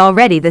this is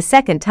already the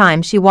 2nd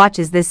time she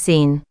watches this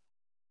scene.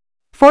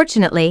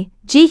 Fortunately,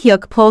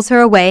 Ji-hyuk pulls her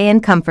away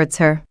and comforts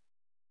her.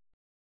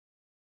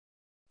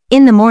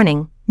 In the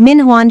morning,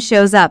 Min-hwan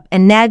shows up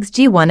and nags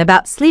Ji-won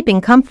about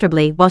sleeping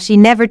comfortably while she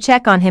never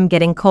check on him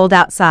getting cold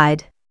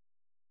outside.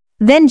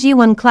 Then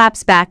Ji-won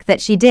claps back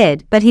that she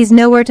did, but he's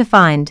nowhere to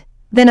find.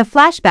 Then a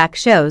flashback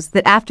shows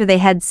that after they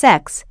had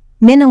sex,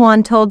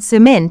 Min-hwan told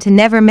Sumin to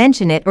never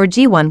mention it or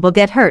Ji-won will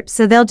get hurt,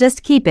 so they'll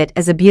just keep it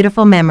as a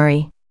beautiful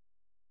memory.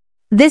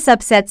 This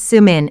upsets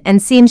Sumin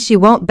and seems she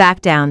won't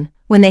back down.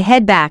 When they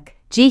head back,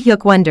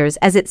 Ji-hyuk wonders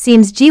as it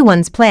seems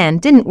Ji-won's plan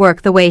didn't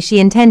work the way she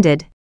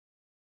intended.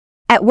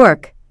 At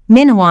work,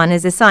 Min-hwan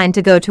is assigned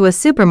to go to a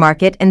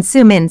supermarket and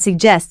Sumin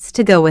suggests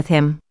to go with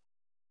him.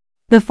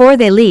 Before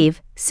they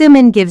leave,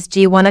 Sumin gives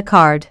Ji-won a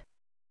card.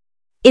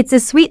 It's a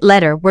sweet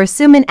letter where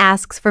Sumin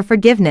asks for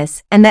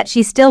forgiveness and that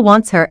she still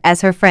wants her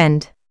as her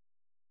friend.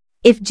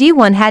 If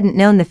Ji-won hadn't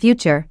known the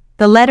future,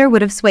 the letter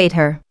would have swayed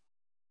her.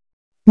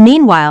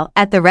 Meanwhile,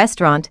 at the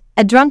restaurant,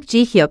 a drunk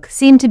Ji-hyuk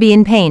seemed to be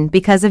in pain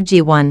because of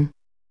Ji-won.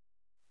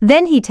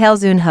 Then he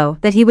tells Eun-ho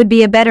that he would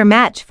be a better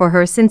match for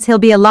her since he'll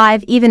be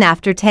alive even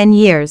after 10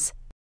 years.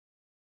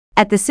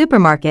 At the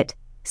supermarket,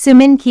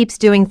 Sumin keeps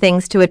doing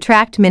things to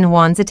attract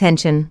Min-hwan's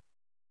attention.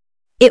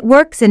 It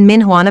works and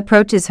Min-hwan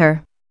approaches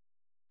her.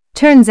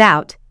 Turns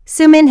out,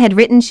 Sumin had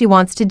written she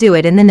wants to do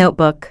it in the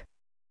notebook.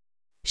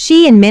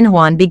 She and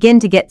Min-hwan begin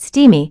to get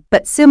steamy,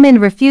 but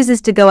Sumin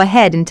refuses to go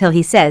ahead until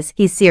he says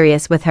he's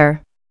serious with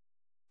her.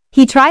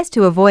 He tries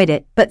to avoid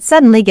it but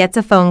suddenly gets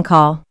a phone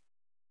call.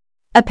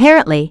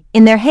 Apparently,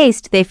 in their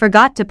haste they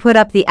forgot to put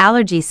up the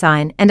allergy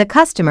sign and a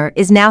customer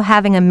is now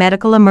having a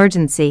medical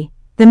emergency.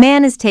 The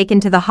man is taken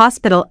to the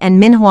hospital and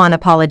Min-hwan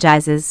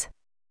apologizes.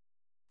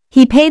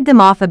 He paid them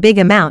off a big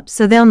amount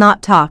so they'll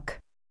not talk.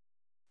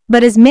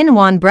 But as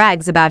Min-hwan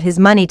brags about his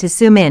money to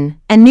Sumin,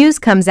 and news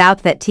comes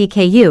out that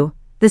TKU,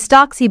 the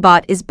stocks he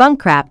bought, is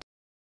bankrupt.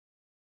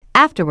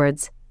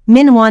 Afterwards,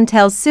 Min-hwan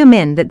tells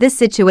Sumin that this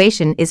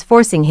situation is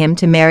forcing him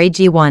to marry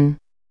Ji-won.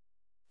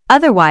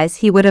 Otherwise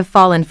he would have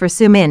fallen for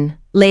Sumin.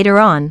 Later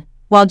on,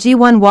 while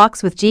Ji-won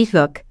walks with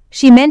Ji-hyuk,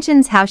 she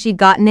mentions how she'd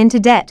gotten into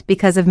debt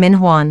because of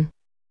Min-hwan.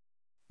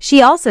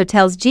 She also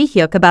tells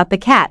Ji-hyuk about the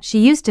cat she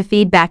used to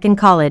feed back in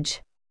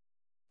college.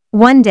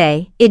 One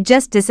day, it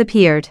just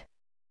disappeared.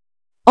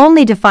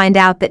 only to find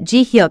out that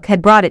Ji-hyuk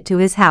had brought it to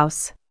his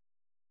house.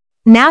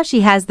 Now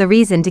she has the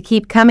reason to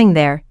keep coming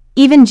there.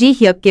 Even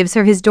Ji-hyuk gives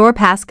her his door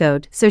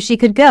passcode so she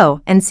could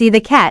go and see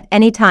the cat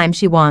anytime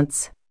she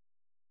wants.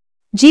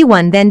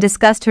 Ji-won then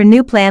discussed her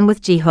new plan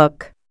with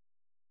Ji-hyuk.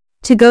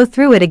 To go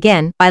through it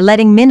again by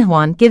letting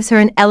Min-hwan gives her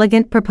an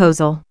elegant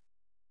proposal.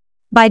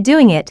 By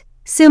doing it,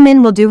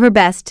 Soo-min will do her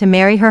best to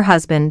marry her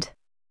husband.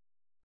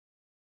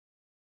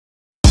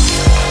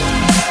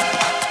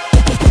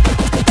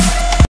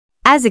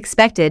 As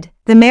expected,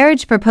 the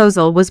marriage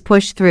proposal was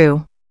pushed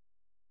through.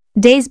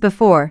 Days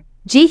before,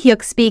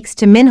 Ji-hyuk speaks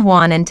to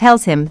Min-hwan and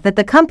tells him that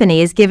the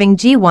company is giving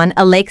Ji-won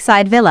a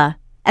lakeside villa,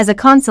 as a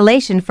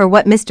consolation for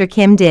what Mr.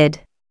 Kim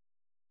did.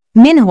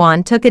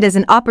 Min-hwan took it as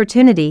an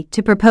opportunity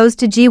to propose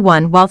to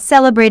Ji-won while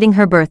celebrating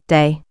her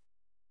birthday.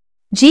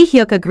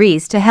 Ji-hyuk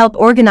agrees to help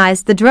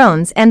organize the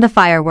drones and the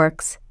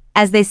fireworks.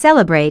 As they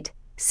celebrate,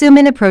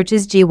 Soo-min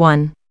approaches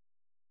Ji-won.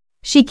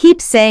 She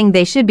keeps saying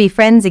they should be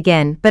friends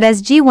again, but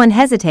as Ji-won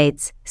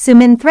hesitates,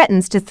 Soo-min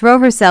threatens to throw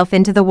herself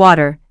into the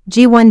water.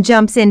 Ji-won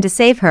jumps in to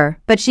save her,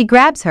 but she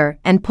grabs her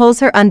and pulls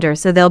her under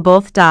so they'll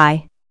both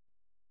die.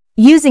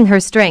 Using her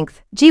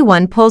strength,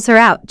 Ji-won pulls her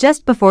out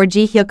just before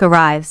Ji-hyuk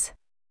arrives.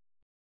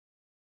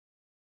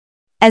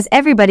 As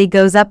everybody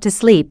goes up to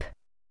sleep,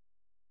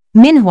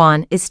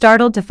 Min-hwan is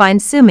startled to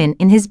find Soo-min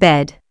in his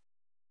bed.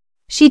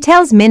 She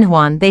tells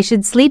Min-hwan they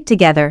should sleep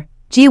together.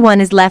 Ji-won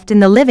is left in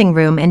the living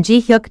room and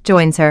Ji-hyuk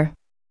joins her.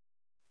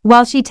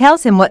 While she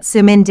tells him what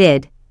Soo-min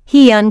did,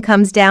 Hee-yeon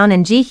comes down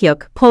and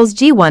Ji-hyuk pulls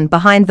Ji-won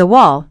behind the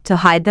wall to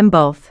hide them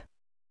both.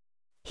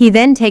 He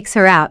then takes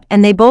her out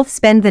and they both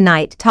spend the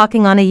night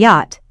talking on a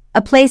yacht,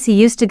 a place he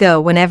used to go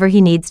whenever he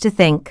needs to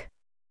think.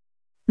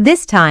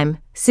 This time,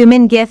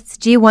 Soo-min gifts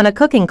Ji-won a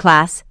cooking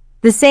class,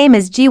 the same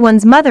as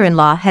Ji-won's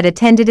mother-in-law had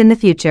attended in the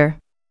future.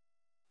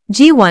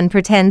 Ji-won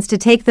pretends to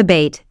take the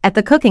bait at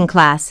the cooking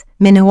class.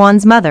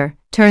 Min-hwan's mother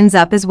turns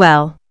up as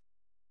well.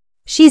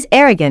 She's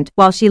arrogant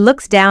while she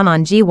looks down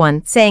on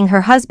Ji-won, saying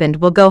her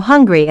husband will go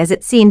hungry as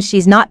it seems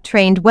she's not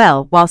trained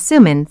well while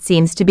Soo-min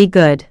seems to be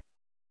good.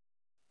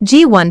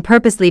 Ji-won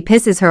purposely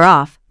pisses her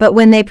off, but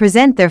when they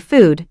present their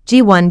food,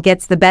 Ji-won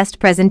gets the best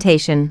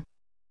presentation.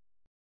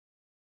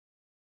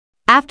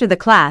 After the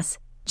class,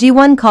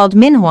 Ji-won called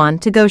Min-hwan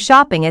to go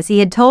shopping as he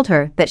had told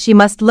her that she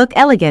must look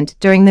elegant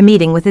during the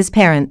meeting with his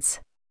parents.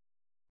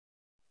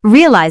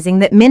 Realizing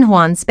that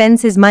Min-hwan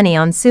spends his money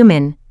on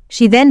Soo-min,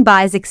 she then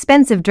buys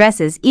expensive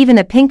dresses, even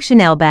a pink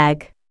Chanel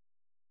bag.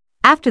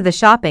 After the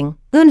shopping,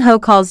 Eun-ho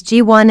calls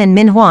Ji-won and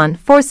Min-hwan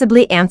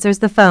forcibly answers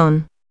the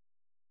phone.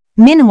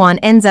 Min-hwan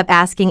ends up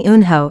asking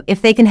Eun-ho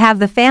if they can have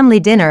the family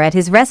dinner at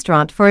his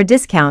restaurant for a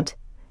discount.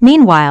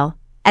 Meanwhile,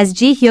 as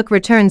Ji-hyuk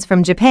returns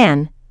from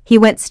Japan, he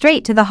went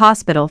straight to the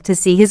hospital to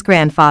see his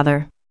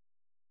grandfather.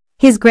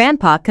 His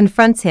grandpa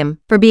confronts him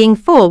for being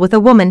fool with a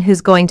woman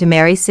who's going to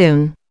marry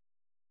soon.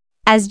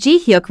 As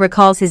Ji-hyuk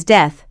recalls his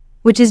death,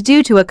 which is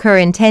due to occur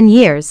in 10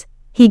 years,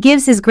 he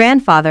gives his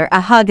grandfather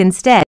a hug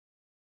instead.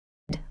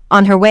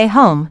 On her way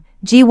home,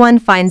 Ji-won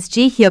finds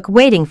Ji-hyuk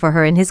waiting for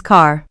her in his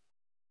car.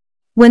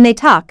 When they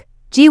talk,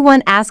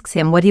 Ji-won asks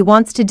him what he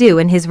wants to do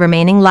in his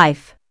remaining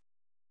life.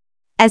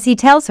 As he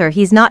tells her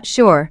he's not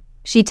sure,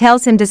 she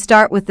tells him to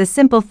start with the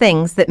simple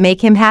things that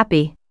make him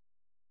happy.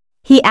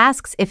 He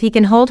asks if he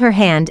can hold her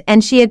hand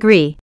and she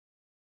agrees.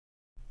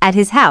 At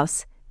his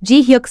house,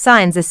 Ji-hyuk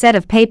signs a set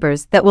of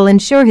papers that will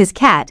ensure his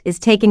cat is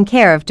taken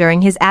care of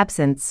during his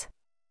absence.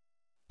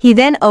 He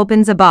then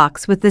opens a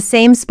box with the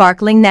same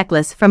sparkling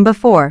necklace from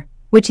before,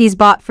 which he's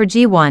bought for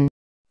Ji-won.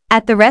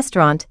 At the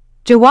restaurant,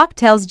 Ji-wook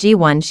tells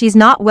Ji-won she's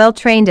not well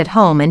trained at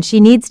home and she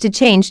needs to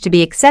change to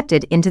be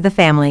accepted into the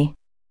family.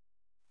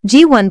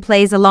 Ji-won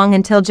plays along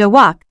until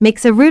Ji-wook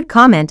makes a rude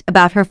comment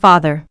about her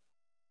father.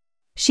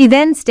 She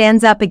then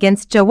stands up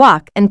against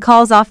Ji-wook and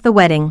calls off the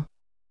wedding.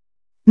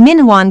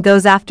 Min-hwan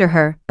goes after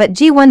her, but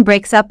Ji-won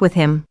breaks up with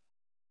him.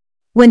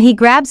 When he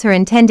grabs her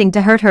intending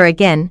to hurt her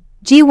again,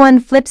 Ji-won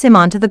flips him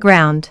onto the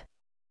ground.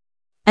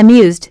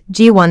 Amused,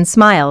 Ji-won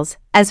smiles,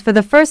 as for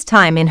the first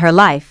time in her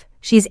life,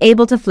 she's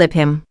able to flip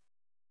him.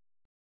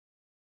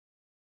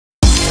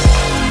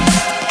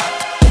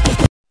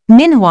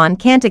 Min-hwan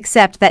can't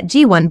accept that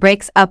Ji-won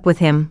breaks up with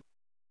him.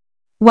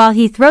 While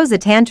he throws a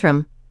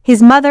tantrum,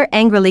 his mother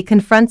angrily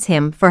confronts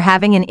him for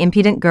having an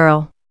impudent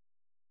girl.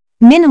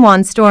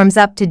 Min-hwan storms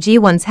up to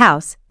Ji-won's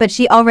house, but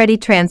she already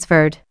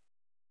transferred.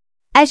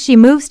 As she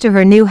moves to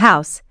her new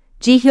house,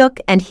 Ji-hyuk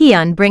and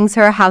Hee-yeon brings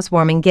her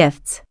housewarming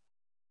gifts.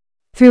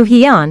 Through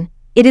Hee-yeon,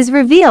 it is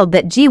revealed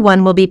that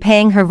Ji-won will be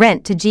paying her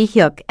rent to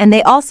Ji-hyuk and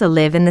they also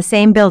live in the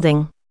same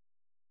building.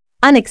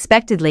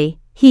 Unexpectedly,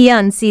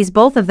 Hee-yeon sees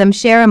both of them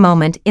share a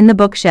moment in the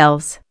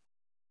bookshelves.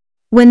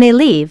 When they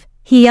leave,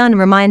 Hee-yeon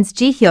reminds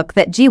Ji-hyuk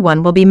that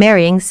Ji-won will be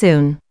marrying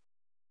soon.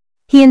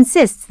 He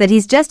insists that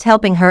he's just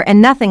helping her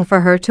and nothing for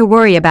her to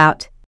worry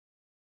about.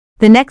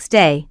 The next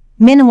day,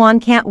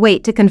 Min-hwan can't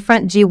wait to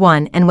confront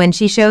Ji-won and when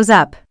she shows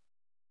up,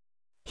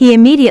 he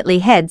immediately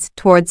heads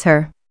towards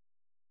her.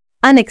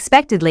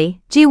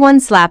 Unexpectedly,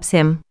 Ji-won slaps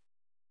him.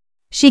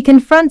 She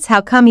confronts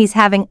how come he's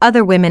having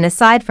other women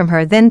aside from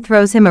her, then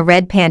throws him a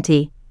red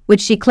panty,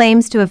 which she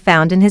claims to have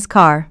found in his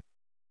car.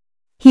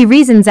 He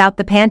reasons out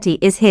the panty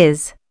is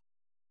his.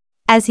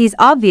 As he's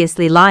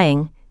obviously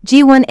lying,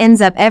 Ji-woon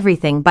ends up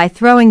everything by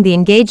throwing the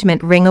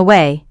engagement ring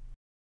away.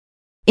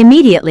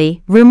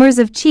 Immediately, rumors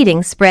of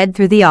cheating spread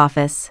through the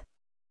office.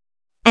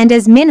 And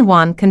as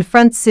Min-hwan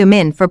confronts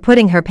Soo-min for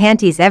putting her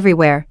panties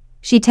everywhere,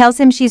 she tells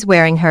him she's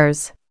wearing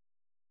hers.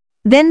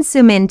 Then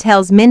Soo-min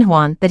tells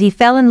Min-hwan that he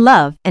fell in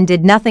love and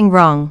did nothing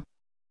wrong.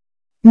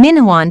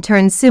 Min-hwan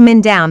turns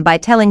Soo-min down by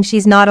telling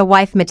she's not a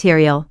wife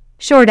material.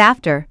 Short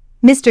after,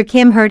 Mr.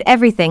 Kim heard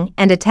everything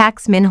and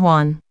attacks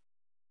Min-hwan.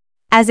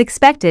 As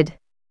expected,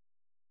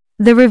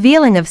 the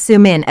revealing of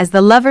Soo-min as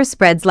the lover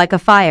spreads like a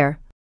fire.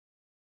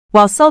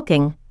 While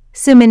sulking,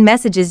 Soo-min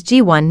messages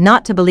Ji-woon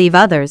not to believe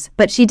others,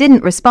 but she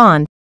didn't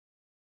respond.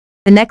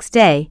 The next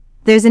day,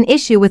 there's an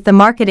issue with the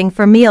marketing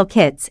for meal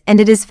kits and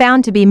it is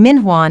found to be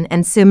Min-hwan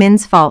and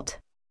Soo-min's fault.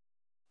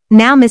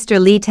 Now Mr.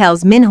 Lee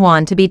tells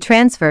Min-hwan to be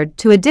transferred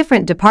to a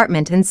different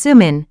department and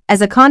Soo-min,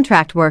 as a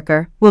contract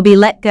worker, will be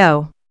let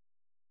go.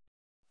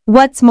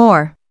 What's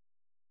more,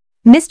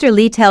 Mr.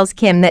 Lee tells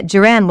Kim that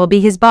Jaran will be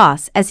his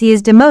boss as he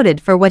is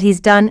demoted for what he's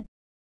done.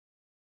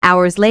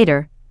 Hours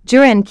later,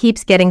 Jaran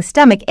keeps getting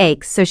stomach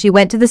aches, so she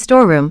went to the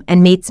storeroom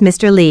and meets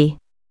Mr. Lee.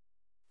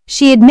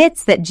 She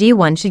admits that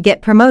Ji-woon should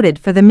get promoted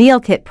for the meal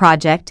kit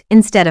project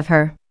instead of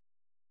her.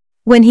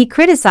 When he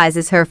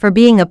criticizes her for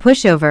being a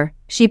pushover,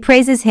 she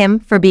praises him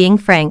for being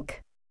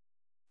frank.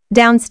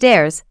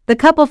 Downstairs, the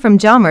couple from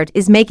Jomert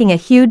is making a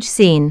huge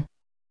scene.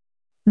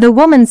 The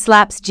woman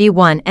slaps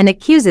Ji-woon and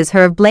accuses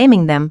her of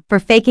blaming them for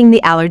faking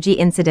the allergy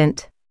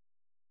incident.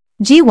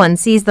 Ji-woon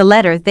sees the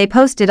letter they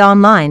posted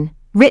online,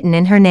 written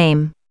in her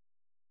name.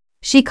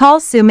 She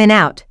calls Soo-min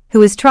out,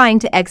 who is trying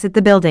to exit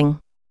the building.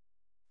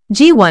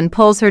 Ji-woon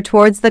pulls her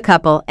towards the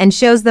couple and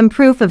shows them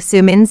proof of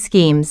Soo-min's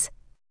schemes,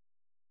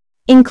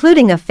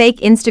 including a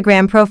fake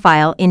Instagram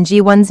profile in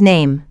Ji-woon's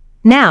name.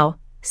 Now,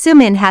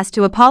 Soo-min has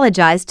to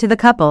apologize to the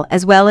couple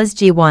as well as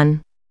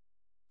Ji-woon.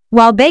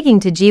 While begging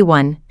to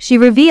Ji-woon, she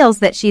reveals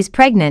that she's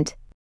pregnant.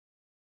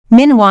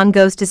 Min-hwan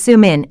goes to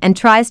Soo-min and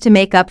tries to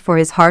make up for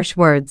his harsh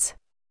words.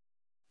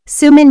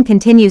 Soo-min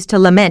continues to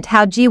lament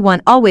how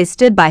Ji-woon always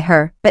stood by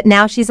her, but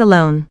now she's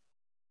alone.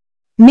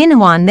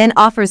 Min-hwan then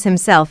offers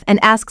himself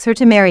and asks her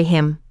to marry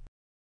him.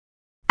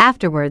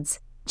 Afterwards,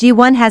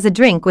 Ji-woon has a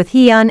drink with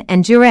Hyun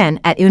and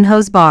Jaran at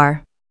Eunho's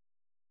bar.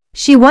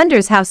 She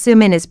wonders how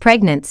Soo-min is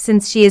pregnant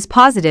since she is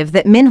positive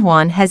that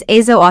Min-hwan has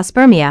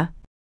azoospermia.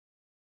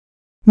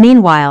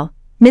 Meanwhile,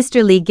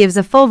 Mr. Lee gives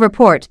a full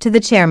report to the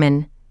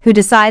chairman, who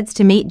decides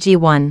to meet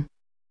Ji-woon.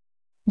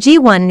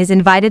 Ji-woon is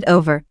invited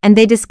over and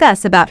they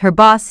discuss about her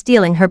boss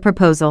stealing her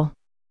proposal.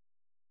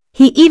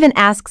 He even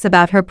asks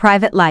about her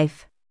private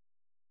life.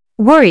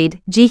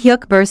 Worried,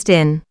 Ji-hyuk burst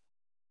in.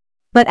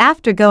 But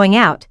after going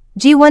out,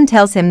 Ji-woon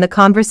tells him the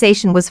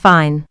conversation was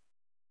fine.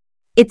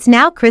 It's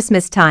now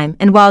Christmas time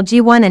and while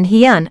Ji-woon and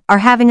Hyun are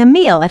having a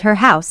meal at her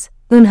house,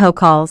 Eunho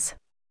calls.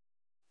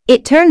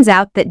 It turns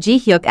out that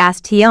Ji-hyuk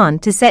asked Hyun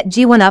to set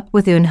Ji-woon up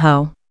with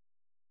Eunho.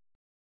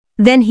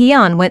 Then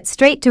Hyun went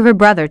straight to her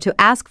brother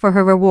to ask for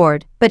her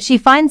reward, but she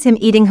finds him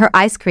eating her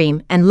ice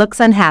cream and looks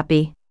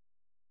unhappy.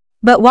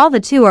 But while the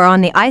two are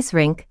on the ice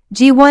rink,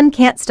 Ji-woon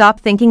can't stop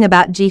thinking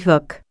about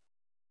Ji-hyuk.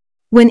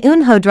 When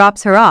Eunho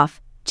drops her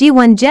off,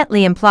 Ji-woon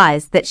gently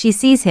implies that she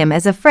sees him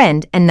as a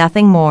friend and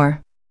nothing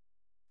more.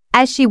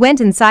 As she went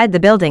inside the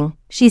building,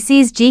 she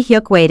sees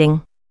Ji-hyuk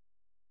waiting.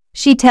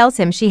 She tells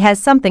him she has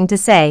something to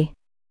say.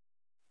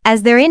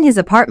 As they're in his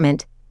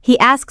apartment, he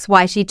asks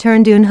why she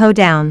turned Eunho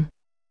down.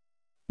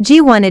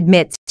 Ji-woon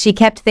admits she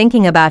kept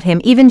thinking about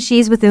him even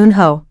she's with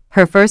Eunho,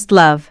 her first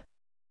love.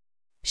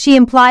 She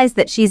implies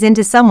that she's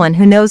into someone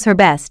who knows her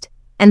best,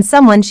 and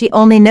someone she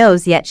only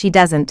knows yet she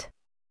doesn't.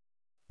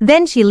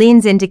 Then she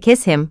leans in to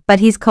kiss him, but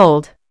he's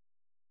cold.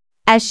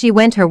 As she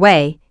went her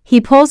way,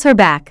 he pulls her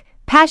back,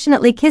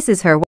 passionately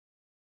kisses her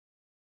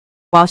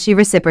while she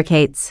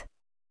reciprocates.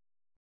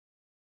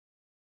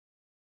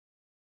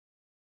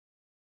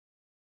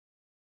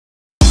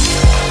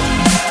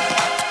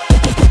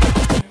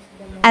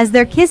 As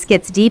their kiss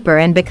gets deeper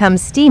and becomes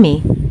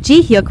steamy,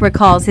 Ji-hyuk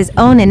recalls his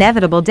own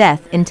inevitable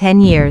death in 10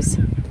 years.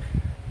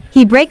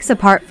 He breaks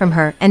apart from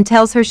her and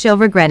tells her she'll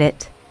regret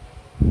it.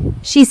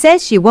 She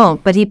says she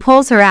won't, but he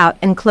pulls her out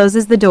and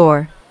closes the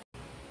door.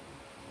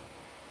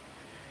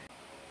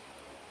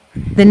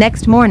 The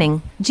next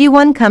morning,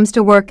 Ji-woon comes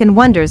to work and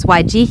wonders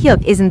why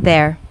Ji-hyuk isn't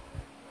there.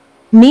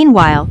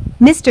 Meanwhile,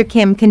 Mr.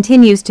 Kim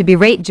continues to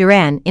berate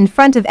Jaran in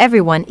front of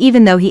everyone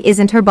even though he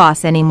isn't her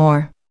boss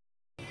anymore.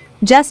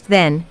 Just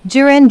then,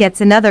 Jaran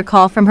gets another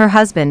call from her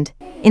husband,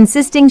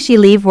 insisting she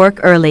leave work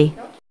early.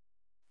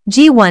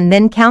 Ji-woon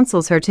then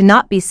counsels her to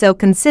not be so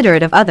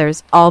considerate of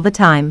others all the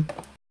time.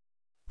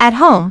 At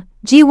home,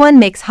 Ji-woon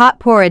makes hot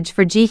porridge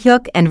for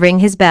Ji-hyuk and ring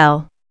his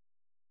bell.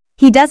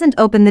 He doesn't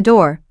open the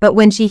door, but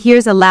when she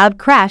hears a loud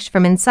crash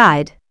from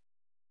inside,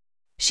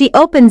 she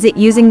opens it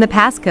using the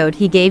passcode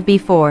he gave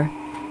before.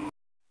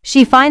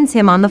 She finds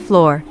him on the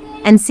floor,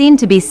 and seemed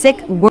to be sick.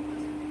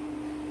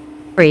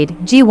 worried,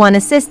 Ji-woon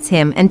assists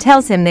him and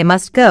tells him they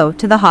must go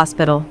to the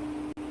hospital.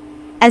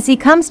 As he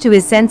comes to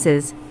his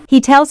senses,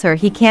 he tells her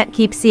he can't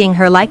keep seeing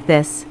her like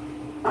this.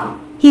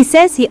 He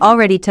says he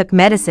already took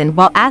medicine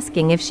while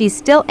asking if she's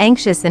still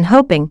anxious and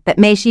hoping that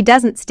she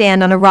doesn't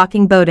stand on a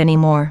rocking boat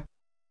anymore.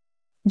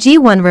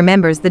 Ji-woon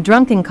remembers the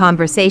drunken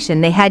conversation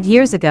they had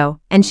years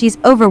ago, and she's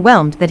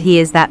overwhelmed that he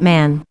is that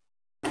man.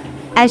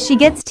 As she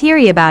gets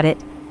teary about it,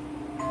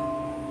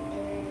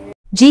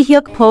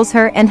 Ji-hyuk pulls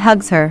her and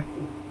hugs her.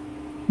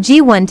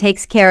 Ji-woon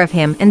takes care of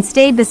him and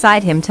stayed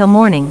beside him till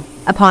morning.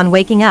 Upon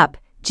waking up,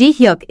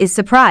 Ji-hyuk is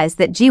surprised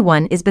that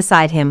Ji-woon is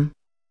beside him.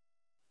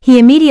 He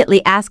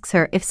immediately asks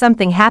her if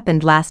something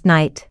happened last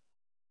night.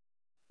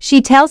 She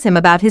tells him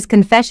about his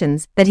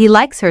confessions, that he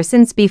likes her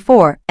since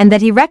before and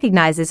that he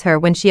recognizes her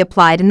when she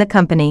applied in the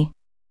company.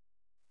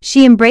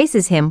 She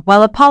embraces him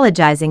while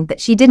apologizing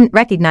that she didn't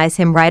recognize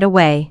him right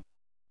away.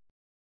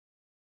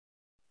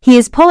 He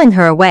is pulling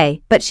her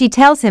away, but she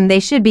tells him they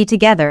should be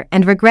together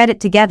and regret it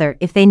together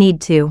if they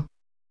need to.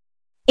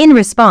 In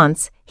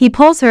response, he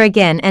pulls her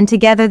again and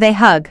together they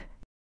hug.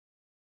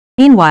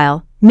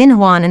 Meanwhile,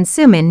 Min-hwan and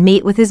Soo-min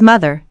meet with his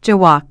mother,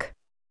 Ja-wook.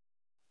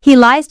 He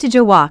lies to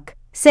Ja-wook,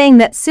 saying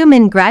that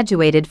Soo-min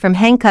graduated from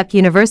Hankook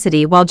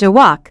University while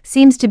Ja-wook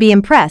seems to be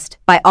impressed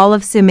by all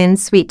of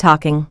Soo-min's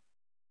sweet-talking.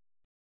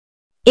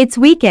 It's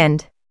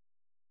weekend.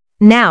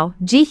 Now,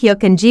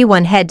 Ji-hyuk and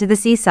Ji-woon head to the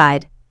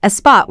seaside, a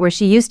spot where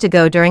she used to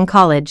go during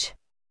college.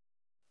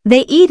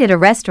 They eat at a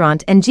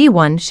restaurant and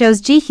Ji-woon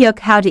shows Ji-hyuk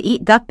how to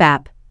eat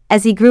gukbap,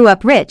 as he grew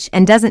up rich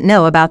and doesn't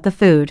know about the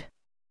food.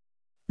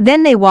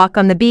 Then they walk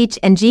on the beach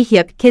and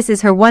Ji-hyuk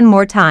kisses her one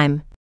more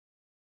time.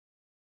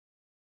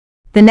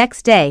 The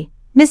next day,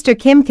 Mr.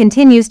 Kim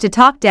continues to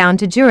talk down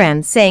to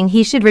Juran, saying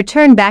he should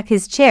return back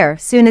his chair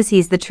soon as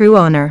he's the true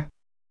owner.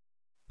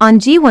 On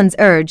Ji-woon's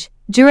urge,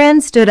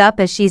 Juran stood up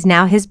as she's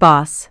now his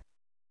boss.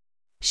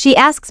 She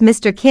asks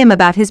Mr. Kim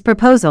about his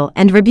proposal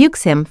and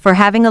rebukes him for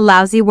having a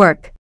lousy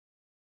work.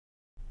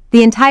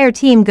 The entire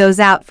team goes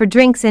out for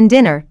drinks and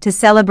dinner to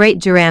celebrate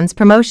Juran's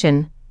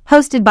promotion,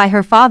 hosted by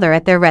her father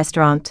at their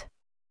restaurant.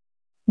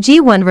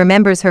 Ji-woon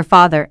remembers her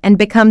father and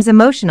becomes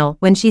emotional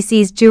when she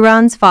sees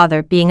Juran's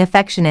father being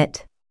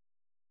affectionate.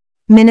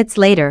 Minutes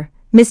later,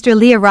 Mr.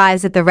 Lee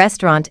arrives at the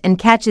restaurant and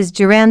catches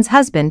Juran's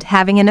husband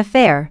having an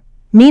affair.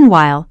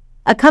 Meanwhile,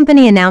 a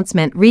company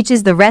announcement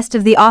reaches the rest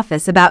of the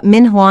office about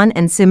Min-hwan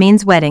and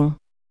Soo-min's wedding.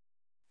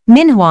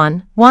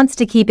 Min-hwan wants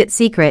to keep it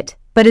secret,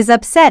 but is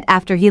upset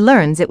after he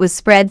learns it was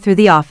spread through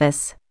the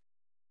office.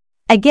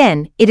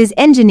 Again, it is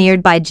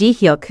engineered by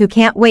Ji-hyuk, who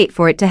can't wait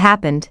for it to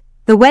happen.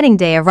 The wedding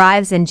day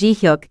arrives and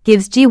Ji-hyuk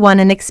gives Ji-woon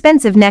an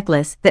expensive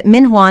necklace that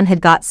Min-hwan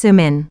had got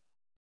Soo-min.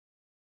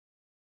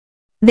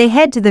 They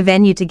head to the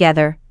venue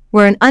together,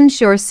 where an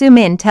unsure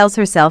Soo-min tells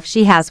herself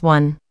she has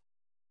one.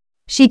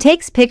 She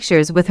takes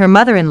pictures with her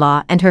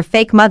mother-in-law and her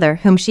fake mother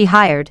whom she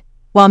hired.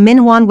 While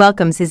Min-hwan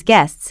welcomes his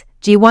guests,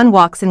 Ji-woon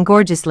walks in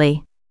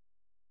gorgeously,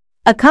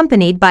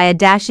 accompanied by a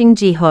dashing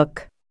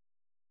Ji-hyuk.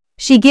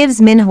 She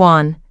gives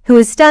Min-hwan, who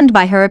is stunned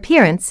by her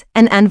appearance,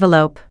 an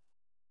envelope.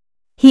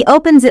 He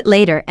opens it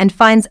later and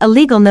finds a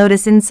legal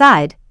notice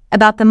inside,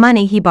 about the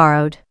money he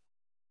borrowed.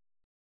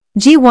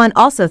 Ji-woon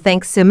also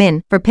thanks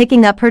Soo-min for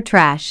picking up her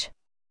trash.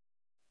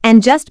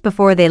 And just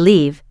before they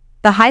leave,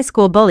 the high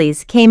school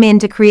bullies came in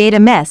to create a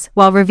mess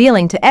while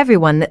revealing to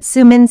everyone that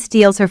Soo-min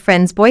steals her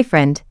friend's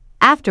boyfriend.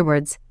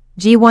 Afterwards,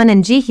 Ji-woon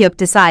and Ji-hyuk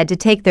decide to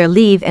take their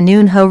leave and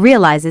Eun-ho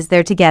realizes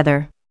they're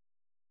together.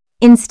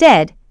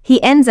 Instead,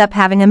 he ends up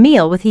having a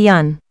meal with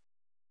Hyun.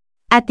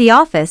 At the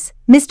office,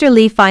 Mr.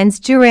 Lee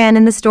finds Juran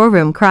in the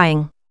storeroom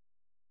crying.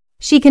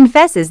 She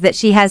confesses that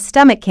she has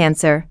stomach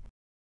cancer.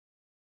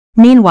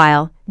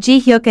 Meanwhile,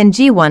 Ji-hyuk and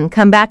Ji-woon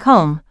come back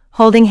home,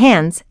 holding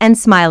hands and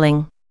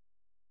smiling.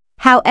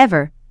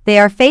 However, they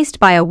are faced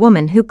by a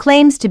woman who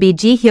claims to be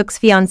Ji-hyuk's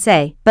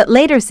fiancé, but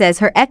later says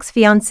her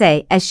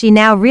ex-fiancé, as she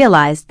now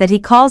realized that he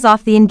calls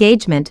off the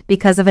engagement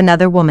because of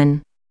another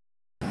woman.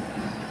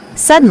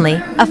 Suddenly,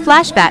 a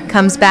flashback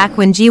comes back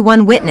when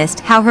Ji-woon witnessed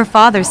how her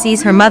father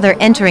sees her mother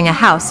entering a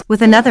house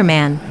with another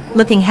man,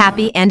 looking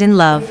happy and in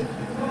love.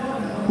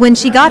 When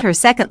she got her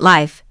second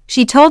life,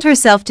 she told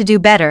herself to do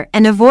better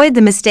and avoid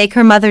the mistake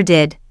her mother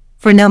did,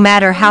 for no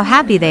matter how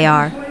happy they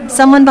are,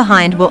 someone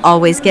behind will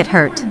always get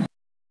hurt.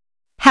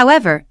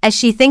 However, as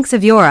she thinks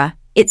of Yora,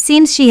 it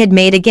seems she had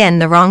made again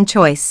the wrong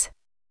choice.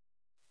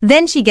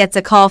 Then she gets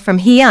a call from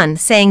Hyun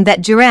saying that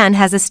Juran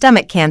has a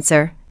stomach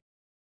cancer.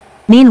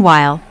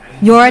 Meanwhile,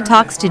 Yora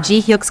talks to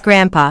Ji-hyuk's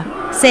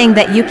grandpa, saying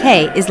that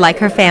UK is like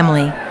her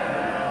family.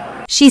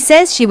 She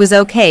says she was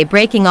okay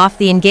breaking off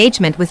the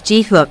engagement with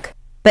Ji-hyuk,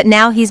 but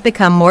now he's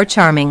become more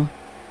charming.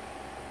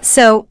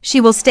 So,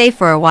 she will stay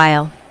for a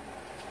while.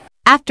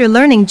 After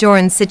learning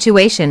Joran's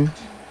situation,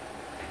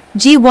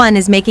 Ji-woon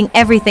is making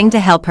everything to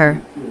help her.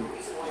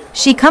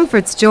 She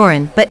comforts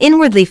Joran but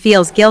inwardly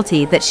feels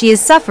guilty that she is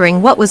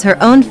suffering what was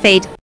her own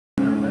fate.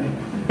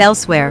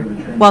 Elsewhere,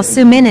 while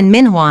Soo-min and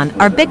Min-hwan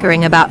are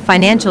bickering about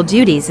financial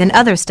duties and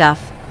other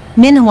stuff,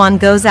 Min-hwan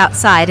goes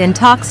outside and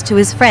talks to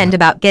his friend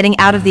about getting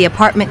out of the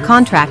apartment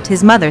contract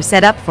his mother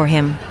set up for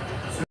him.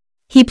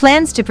 He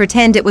plans to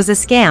pretend it was a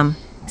scam,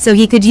 so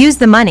he could use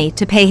the money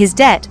to pay his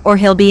debt or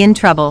he'll be in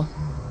trouble.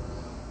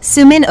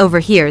 Sumin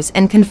overhears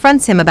and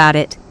confronts him about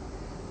it.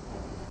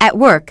 At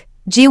work,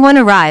 Ji-woon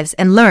arrives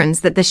and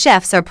learns that the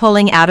chefs are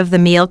pulling out of the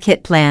meal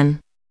kit plan.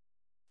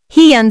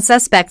 Hee-yeon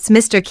suspects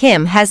Mr.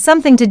 Kim has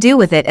something to do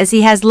with it as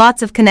he has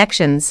lots of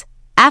connections.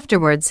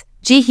 Afterwards,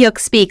 Ji-hyuk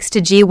speaks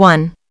to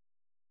Ji-woon.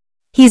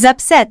 He's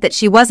upset that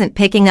she wasn't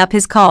picking up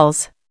his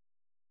calls.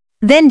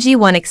 Then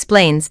Ji-woon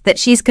explains that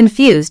she's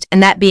confused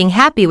and that being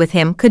happy with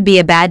him could be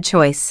a bad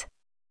choice.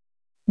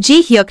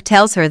 Ji-hyuk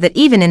tells her that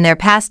even in their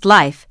past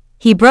life,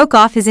 he broke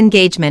off his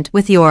engagement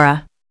with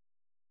Yora.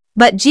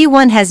 But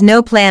Ji-woon has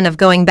no plan of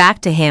going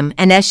back to him,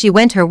 and as she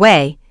went her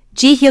way,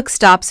 Ji-hyuk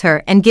stops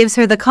her and gives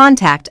her the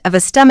contact of a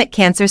stomach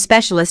cancer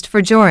specialist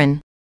for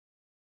Joran.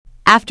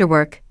 After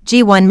work,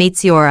 Ji-woon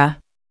meets Yora.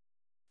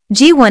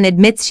 Ji-woon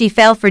admits she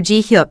fell for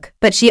Ji-hyuk,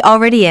 but she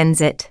already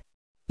ends it.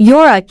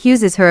 Yora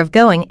accuses her of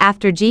going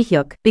after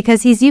Ji-hyuk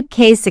because he's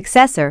Yuk-K's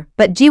successor,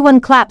 but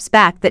Ji-woon claps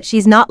back that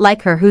she's not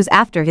like her who's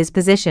after his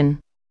position.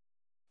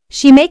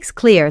 She makes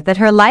clear that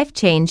her life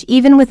changed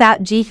even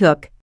without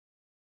Ji-hyuk.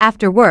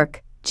 After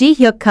work,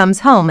 Ji-hyuk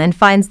comes home and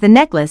finds the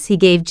necklace he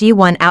gave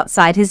Ji-woon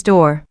outside his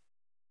door.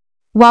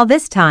 While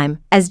this time,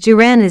 as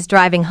Joran is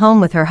driving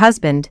home with her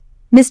husband,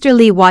 Mr.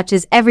 Lee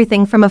watches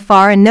everything from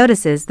afar and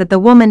notices that the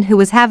woman who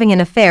was having an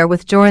affair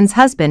with Joran's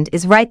husband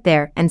is right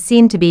there and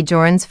seen to be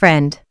Joran's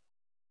friend.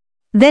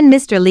 Then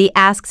Mr. Lee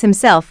asks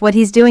himself what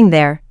he's doing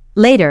there.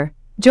 Later,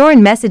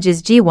 Joran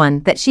messages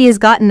Ji-woon that she has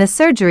gotten a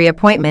surgery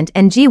appointment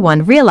and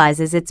Ji-woon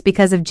realizes it's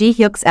because of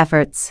Ji-hyuk's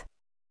efforts.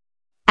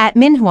 At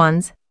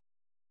Minhwan's,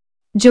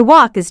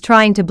 Ji-wook is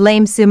trying to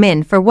blame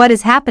Sumin for what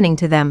is happening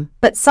to them,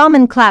 but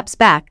Salman claps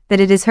back that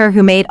it is her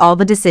who made all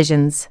the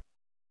decisions.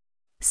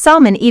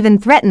 Salman even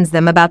threatens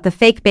them about the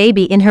fake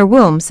baby in her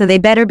womb, so they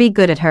better be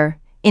good at her.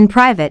 In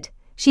private,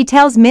 she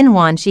tells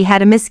Minhwan she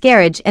had a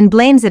miscarriage and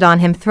blames it on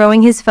him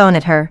throwing his phone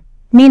at her.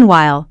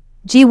 Meanwhile,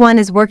 Ji-woon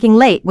is working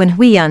late when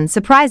Hee-yeon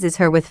surprises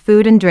her with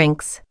food and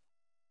drinks.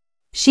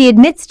 She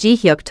admits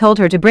Ji-hyuk told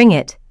her to bring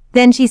it,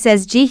 then she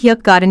says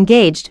Ji-hyuk got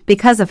engaged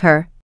because of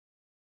her.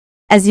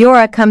 As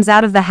Yora comes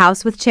out of the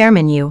house with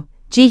Chairman Yu,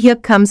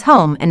 Ji-hyuk comes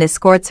home and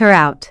escorts her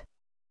out.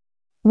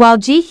 While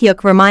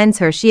Ji-hyuk reminds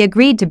her she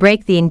agreed to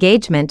break the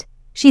engagement,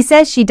 she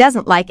says she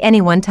doesn't like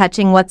anyone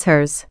touching what's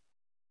hers.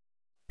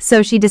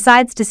 So she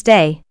decides to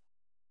stay.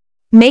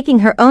 Making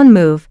her own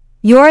move,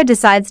 Yora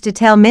decides to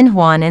tell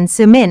Minhwan and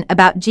Sumin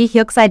about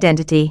Ji-hyuk's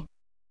identity.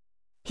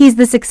 He's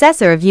the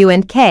successor of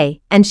U&K,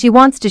 and she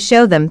wants to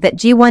show them that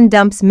Ji-woon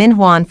dumps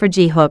Minhwan for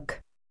Ji-hyuk.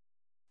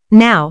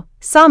 Now,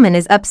 Salman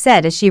is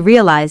upset as she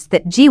realized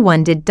that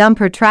Ji-woon did dump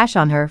her trash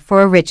on her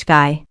for a rich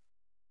guy.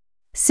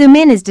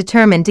 Sumin is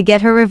determined to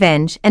get her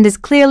revenge and is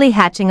clearly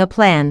hatching a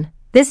plan.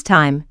 This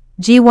time,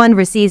 Ji-woon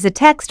receives a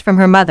text from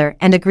her mother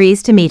and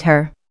agrees to meet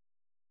her.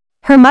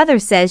 Her mother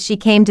says she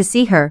came to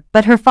see her,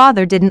 but her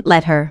father didn't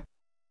let her.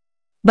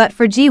 But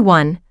for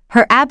Ji-woon,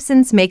 her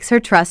absence makes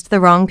her trust the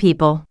wrong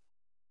people.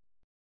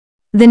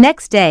 The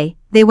next day,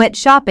 they went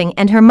shopping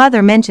and her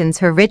mother mentions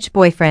her rich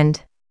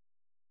boyfriend.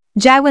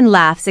 Ji-woon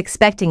laughs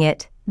expecting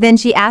it, then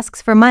she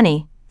asks for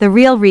money, the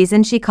real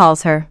reason she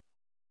calls her.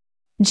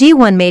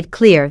 Ji-woon made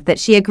clear that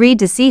she agreed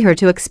to see her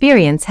to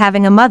experience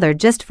having a mother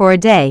just for a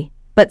day,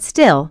 but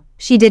still,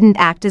 she didn't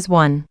act as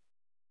one.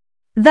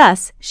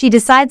 Thus, she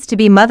decides to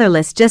be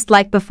motherless just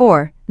like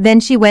before, then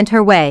she went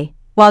her way.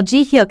 While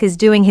Ji-hyuk is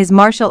doing his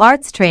martial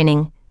arts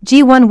training,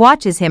 Ji-woon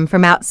watches him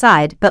from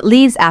outside but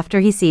leaves after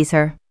he sees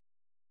her.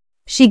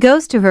 She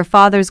goes to her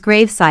father's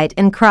gravesite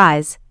and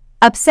cries,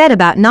 upset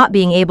about not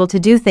being able to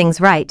do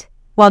things right.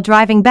 While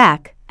driving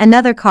back,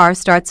 another car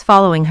starts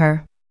following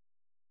her.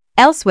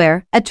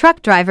 Elsewhere, a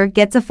truck driver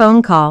gets a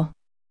phone call.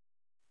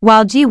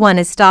 While Ji-woon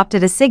is stopped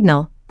at a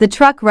signal, the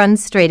truck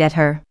runs straight at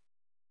her.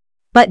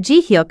 But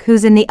Ji-hyuk,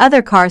 who's in the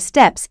other car,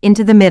 steps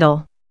into the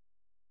middle.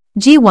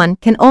 Ji-woon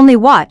can only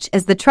watch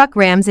as the truck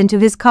rams into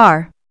his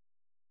car.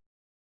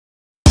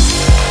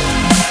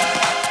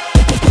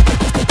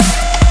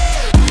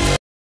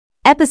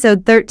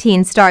 Episode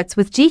 13 starts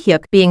with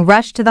Ji-hyuk being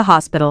rushed to the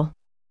hospital.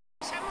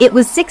 It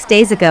was 6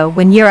 days ago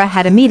when Yura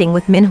had a meeting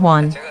with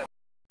Minhwan.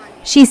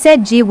 She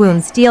said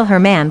Ji-woon stole her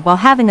man while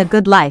having a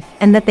good life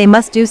and that they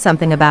must do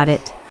something about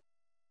it.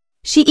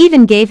 She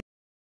even gave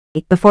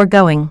him before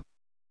going.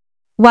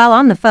 While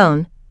on the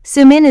phone,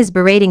 Sumin is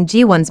berating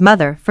Ji-woon's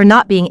mother for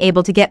not being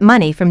able to get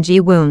money from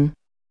Ji-woon.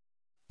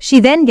 She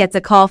then gets a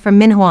call from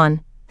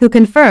Minhwan, who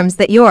confirms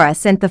that Yura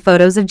sent the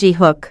photos of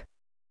Ji-hyuk.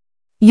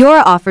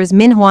 Yura offers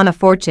Minhwan a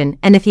fortune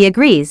and if he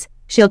agrees,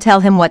 she'll tell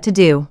him what to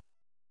do.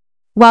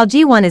 While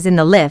Ji-woon is in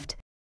the lift,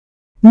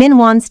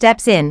 Minhwan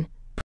steps in,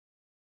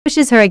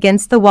 pushes her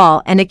against the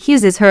wall and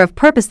accuses her of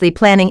purposely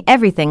planning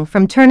everything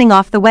from turning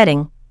off the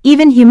wedding,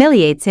 even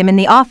humiliates him in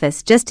the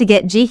office just to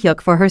get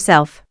Ji-hyuk for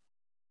herself.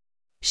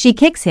 She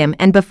kicks him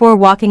and before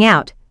walking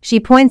out, she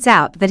points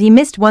out that he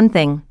missed one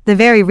thing, the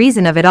very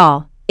reason of it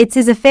all. It's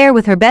his affair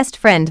with her best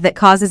friend that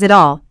causes it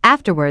all.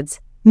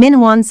 Afterwards,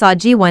 Minhwan saw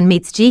Ji-woon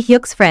meets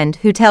Ji-hyuk's friend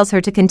who tells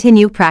her to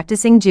continue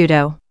practicing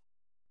judo.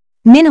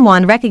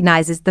 Min-hwan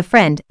recognizes the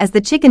friend as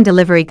the chicken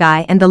delivery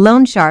guy and the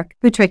loan shark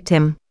who tricked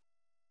him.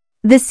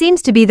 This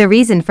seems to be the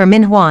reason for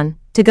Min-hwan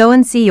to go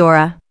and see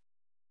Yora.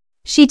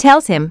 She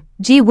tells him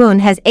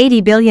Ji-woon has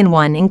 80 billion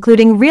won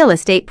including real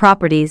estate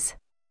properties.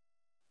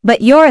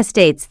 But Yora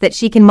states that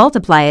she can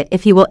multiply it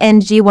if he will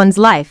end Ji-won's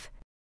life.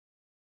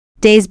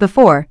 Days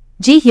before,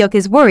 Ji-hyuk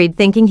is worried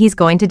thinking he's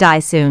going to die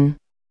soon.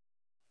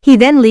 He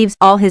then leaves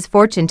all his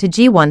fortune to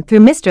Ji-won through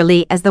Mr.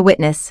 Lee as the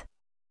witness.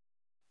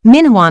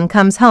 Min-hwan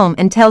comes home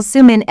and tells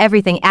Soo-min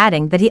everything,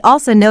 adding that he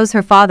also knows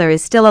her father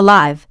is still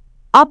alive,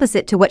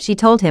 opposite to what she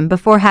told him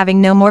before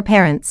having no more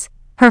parents.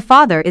 Her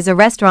father is a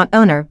restaurant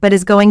owner but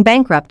is going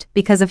bankrupt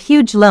because of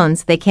huge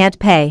loans they can't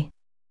pay.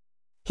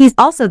 He's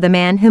also the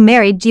man who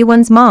married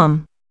Ji-won's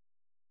mom.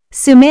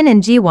 Soo-min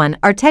and Ji-won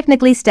are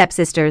technically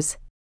stepsisters.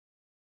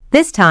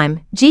 This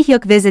time,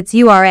 Ji-hyuk visits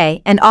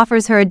Ura and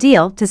offers her a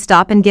deal to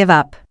stop and give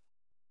up.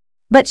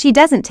 But she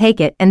doesn't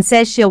take it and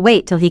says she'll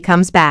wait till he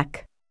comes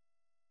back.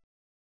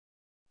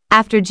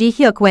 After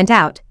Ji-hyuk went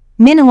out,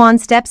 Min-hwan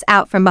steps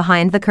out from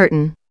behind the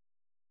curtain.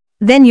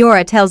 Then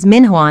Yora tells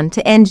Min-hwan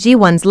to end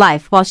Ji-won's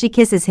life while she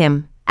kisses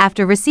him.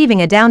 After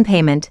receiving a down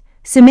payment,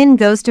 Soo-min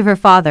goes to her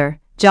father,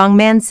 Jong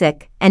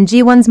Man-sik, and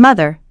Ji-won's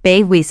mother, Bae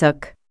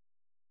Wi-suk.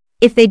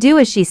 If they do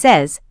as she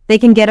says, they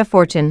can get a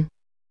fortune.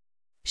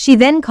 She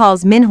then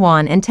calls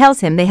Min-hwan and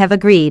tells him they have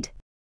agreed.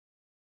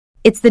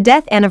 It's the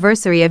death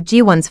anniversary of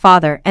Ji-won's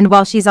father, and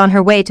while she's on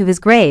her way to his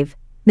grave,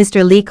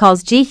 Mr. Lee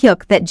calls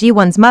Ji-hyuk that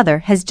Ji-won's mother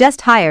has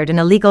just hired an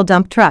illegal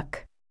dump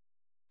truck.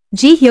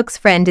 Ji-hyuk's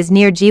friend is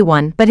near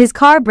Ji-won but his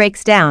car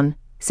breaks down,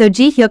 so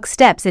Ji-hyuk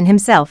steps in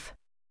himself.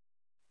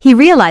 He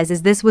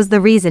realizes this was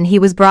the reason he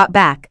was brought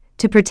back,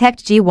 to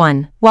protect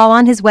Ji-won, while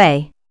on his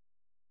way.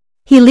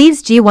 He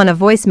leaves Ji-won a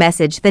voice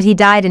message that he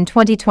died in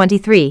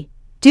 2023,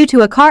 due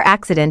to a car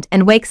accident,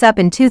 and wakes up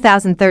in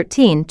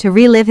 2013 to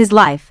relive his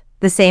life,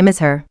 the same as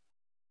her.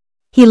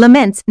 He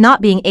laments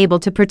not being able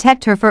to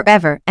protect her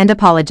forever and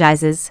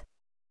apologizes.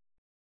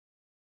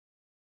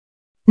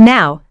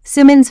 Now,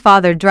 Soo-min's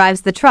father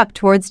drives the truck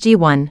towards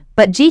Ji-won,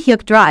 but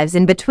Ji-hyuk drives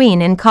in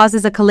between and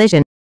causes a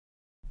collision.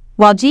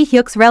 While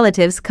Ji-hyuk's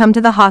relatives come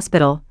to the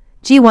hospital,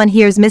 Ji-won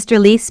hears Mr.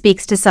 Lee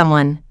speaks to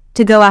someone,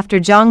 to go after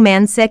Jong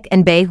Man-sik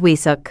and Bae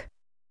Wi-suk.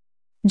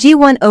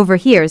 Ji-won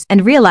overhears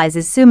and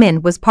realizes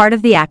Soo-min was part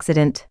of the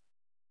accident.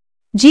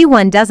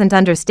 Ji-won doesn't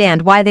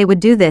understand why they would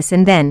do this,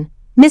 and then,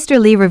 Mr.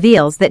 Lee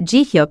reveals that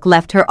Ji-hyuk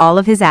left her all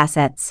of his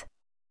assets.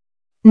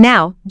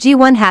 Now,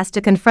 Ji-won has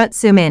to confront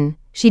Soo-min.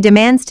 She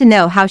demands to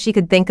know how she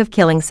could think of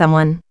killing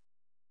someone.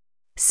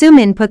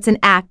 Soo-min puts an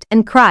act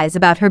and cries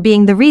about her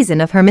being the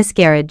reason of her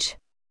miscarriage.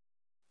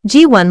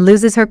 Ji-won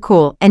loses her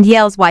cool and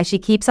yells why she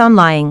keeps on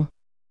lying.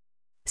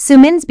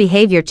 Soo-min's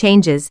behavior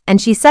changes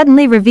and she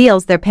suddenly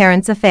reveals their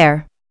parents'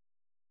 affair.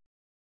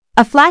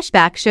 A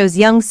flashback shows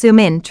young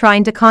Soo-min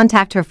trying to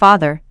contact her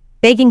father,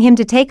 begging him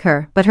to take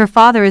her, but her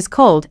father is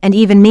cold and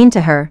even mean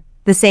to her,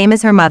 the same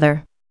as her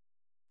mother.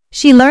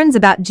 She learns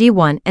about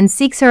Ji-won and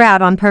seeks her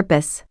out on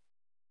purpose.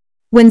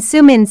 When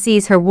Soo-min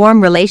sees her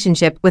warm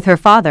relationship with her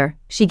father,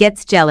 she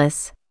gets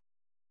jealous.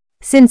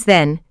 Since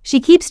then, she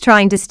keeps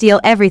trying to steal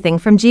everything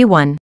from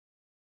Ji-won.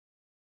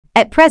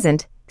 At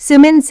present,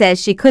 Soo-min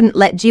says she couldn't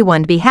let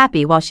Ji-won be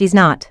happy while she's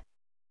not.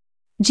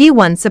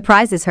 Ji-won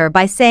surprises her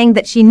by saying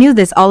that she knew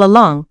this all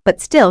along, but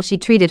still she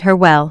treated her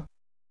well.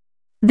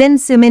 Then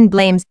Soo-min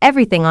blames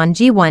everything on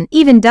Ji-won,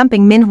 even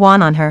dumping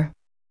Min-hwan on her.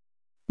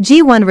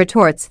 Ji-won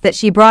retorts that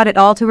she brought it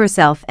all to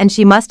herself and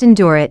she must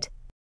endure it.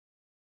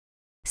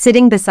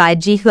 Sitting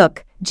beside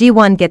Ji-hyuk,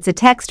 Ji-won gets a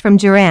text from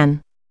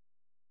Juran,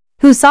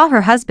 who saw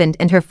her husband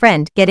and her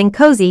friend getting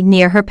cozy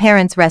near her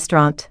parents'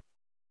 restaurant.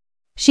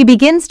 She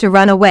begins to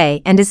run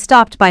away and is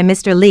stopped by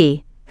Mr.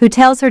 Lee, who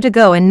tells her to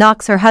go and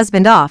knocks her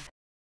husband off.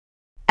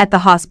 At the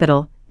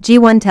hospital,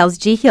 Ji-won tells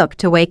Ji-hyuk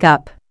to wake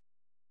up.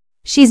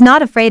 She's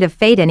not afraid of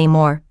fate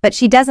anymore, but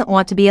she doesn't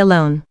want to be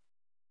alone.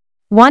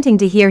 Wanting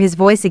to hear his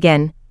voice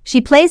again,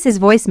 she plays his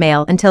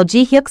voicemail until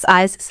Ji-hyuk's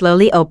eyes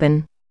slowly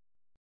open.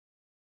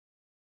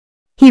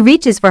 He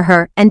reaches for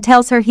her and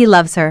tells her he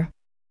loves her.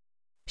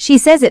 She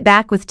says it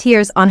back with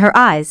tears on her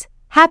eyes,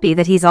 happy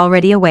that he's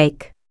already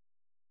awake.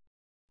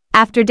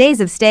 After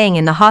days of staying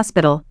in the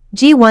hospital,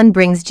 Ji-won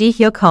brings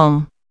Ji-hyuk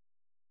home.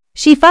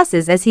 She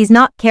fusses as he's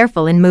not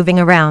careful in moving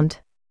around.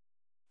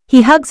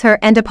 He hugs her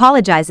and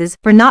apologizes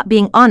for not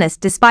being honest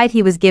despite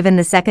he was given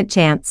the second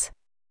chance.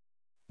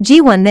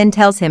 Ji-won then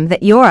tells him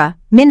that Yora,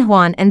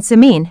 Min-hwan and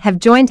Soo-min have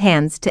joined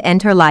hands to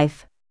end her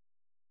life.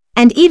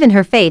 And even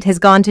her fate has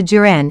gone to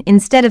Juran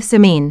instead of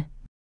Soo-min.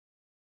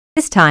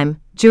 This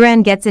time,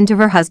 Juran gets into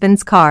her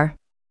husband's car.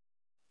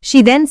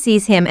 She then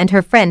sees him and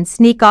her friend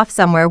sneak off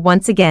somewhere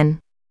once again.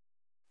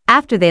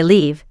 After they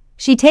leave,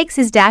 she takes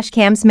his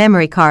dashcam's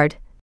memory card.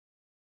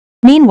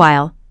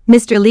 Meanwhile,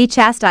 Mr. Lee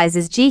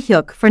chastises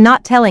Ji-hyuk for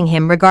not telling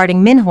him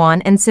regarding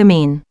Min-hwan and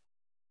Soo-min.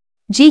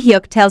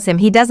 Ji-hyuk tells him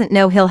he doesn't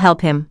know he'll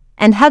help him,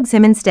 and hugs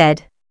him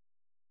instead.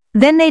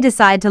 Then they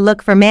decide to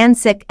look for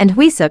Man-sik and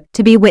Wi-suk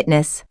to be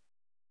witness.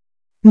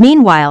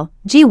 Meanwhile,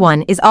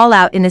 Ji-won is all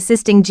out in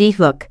assisting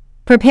Ji-hyuk,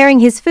 preparing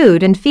his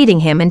food and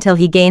feeding him until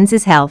he gains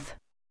his health.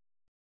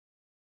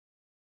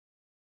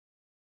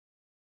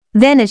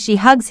 Then as she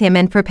hugs him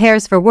and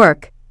prepares for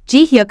work,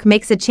 Ji-hyuk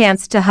makes a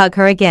chance to hug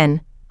her again,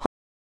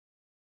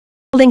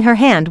 holding her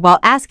hand while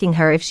asking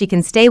her if she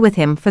can stay with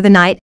him for the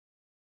night.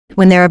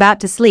 When they're about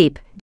to sleep,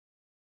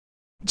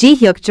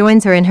 Ji-hyuk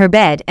joins her in her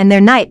bed and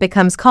their night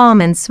becomes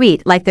calm and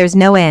sweet like there's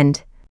no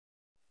end.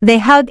 They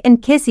hug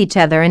and kiss each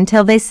other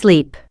until they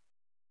sleep.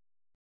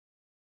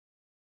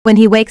 When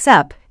he wakes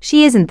up,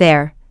 she isn't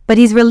there, but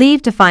he's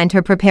relieved to find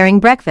her preparing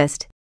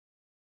breakfast.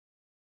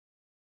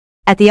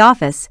 At the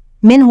office,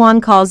 Min-hwan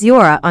calls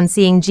Yora on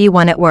seeing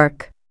Ji-won at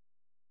work.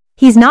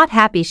 He's not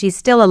happy she's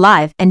still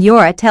alive and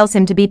Yora tells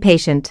him to be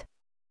patient.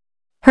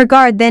 Her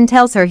guard then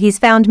tells her he's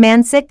found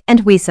Man-sik and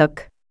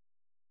Hui-suk.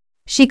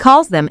 She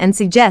calls them and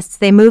suggests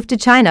they move to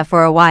China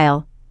for a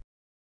while.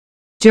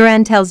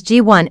 Ji-won tells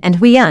Ji-won and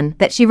Hui-yun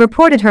that she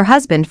reported her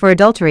husband for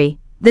adultery.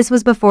 This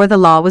was before the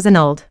law was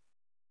annulled.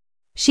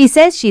 She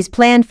says she's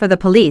planned for the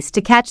police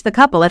to catch the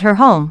couple at her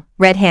home,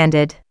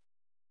 red-handed.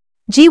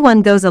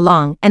 Ji-won goes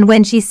along, and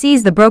when she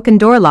sees the broken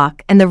door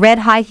lock and the red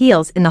high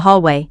heels in the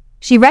hallway,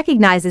 she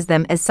recognizes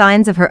them as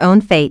signs of her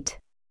own fate.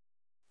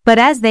 But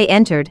as they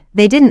entered,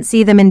 they didn't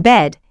see them in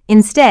bed.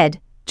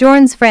 Instead,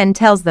 Jorn's friend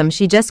tells them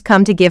she just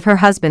come to give her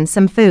husband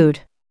some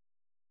food.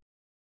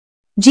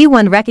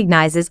 Ji-won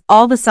recognizes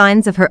all the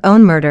signs of her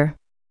own murder.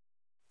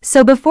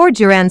 So before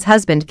Joran's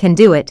husband can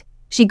do it,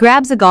 she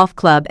grabs a golf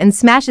club and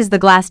smashes the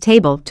glass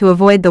table to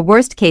avoid the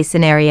worst-case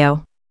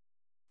scenario.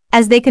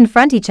 As they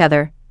confront each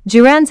other,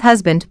 Joran's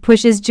husband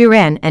pushes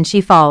Joran and she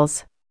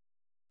falls.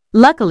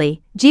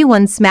 Luckily,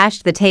 Ji-won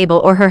smashed the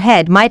table or her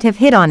head might have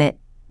hit on it.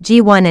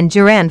 Ji-won and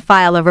Joran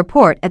file a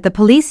report at the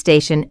police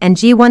station and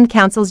Ji-won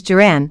counsels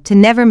Joran to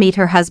never meet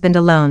her husband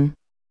alone.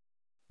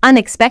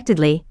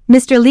 Unexpectedly,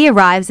 Mr. Lee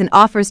arrives and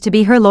offers to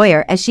be her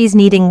lawyer as she's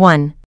needing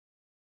one.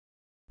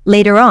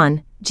 Later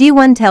on,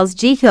 Ji-won tells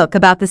Ji-hyuk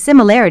about the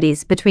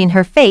similarities between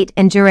her fate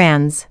and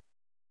Joran's.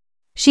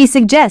 She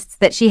suggests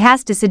that she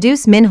has to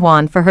seduce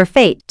Min-hwan for her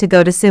fate to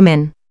go to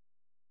Sumin.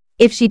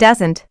 If she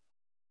doesn't,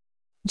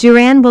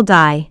 Joran will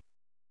die.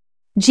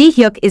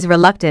 Ji-hyuk is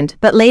reluctant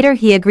but later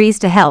he agrees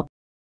to help.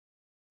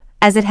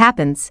 As it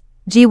happens,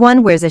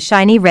 Ji-won wears a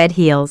shiny red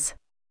heels.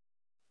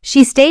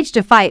 She staged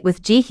a fight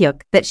with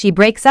Ji-hyuk that she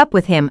breaks up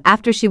with him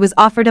after she was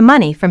offered a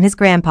money from his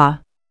grandpa.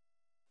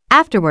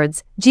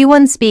 Afterwards,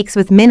 Ji-won speaks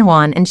with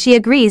Min-hwan and she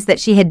agrees that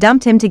she had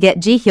dumped him to get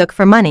Ji-hyuk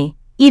for money,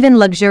 even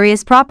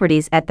luxurious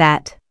properties at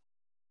that.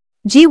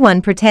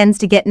 Ji-won pretends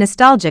to get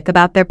nostalgic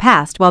about their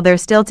past while they're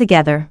still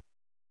together.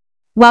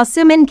 While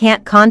Sumin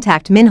can't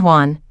contact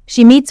Min-hwan,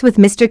 she meets with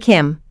Mr.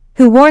 Kim,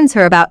 who warns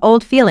her about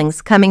old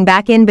feelings coming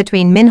back in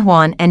between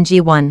Min-hwan and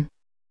Ji-won.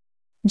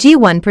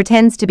 Ji-won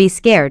pretends to be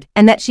scared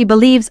and that she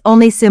believes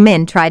only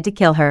Sumin tried to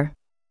kill her.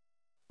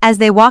 As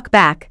they walk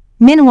back,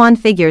 Min-hwan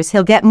figures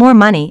he'll get more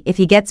money if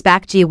he gets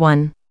back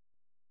Ji-won.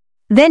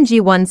 Then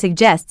Ji-won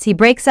suggests he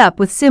breaks up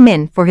with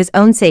Sumin for his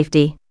own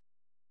safety.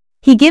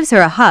 He gives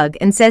her a hug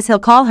and says he'll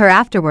call her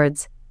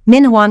afterwards.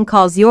 Min-hwan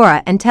calls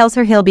Yora and tells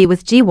her he'll be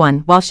with Ji-won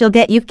while she'll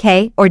get Yuk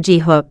or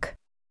Ji-hyuk.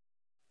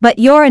 But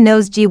Yora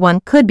knows Ji-won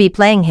could be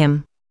playing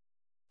him.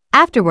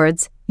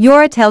 Afterwards,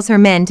 Yora tells her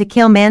men to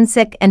kill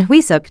Man-sik and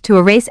Hui-suk to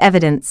erase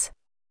evidence.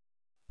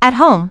 At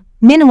home,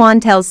 Min-hwan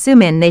tells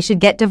Sumin they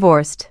should get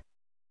divorced.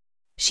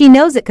 She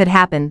knows it could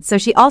happen, so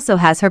she also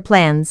has her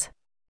plans.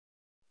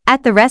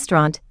 At the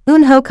restaurant,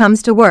 Eun-ho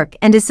comes to work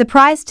and is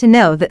surprised to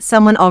know that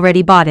someone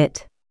already bought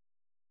it.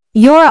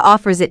 Yora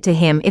offers it to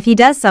him if he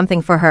does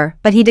something for her,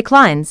 but he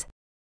declines.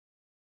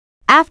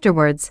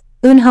 Afterwards,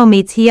 Eun-ho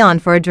meets Hyun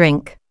for a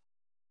drink.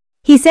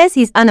 He says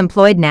he's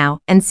unemployed now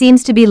and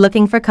seems to be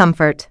looking for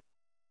comfort.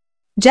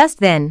 Just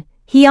then,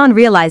 Hyun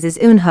realizes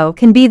Eun-ho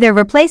can be their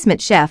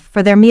replacement chef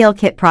for their meal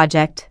kit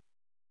project.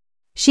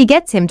 She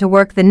gets him to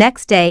work the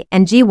next day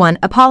and Ji-won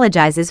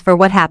apologizes for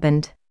what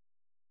happened.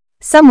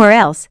 Somewhere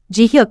else,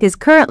 Ji-hyuk is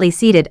currently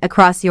seated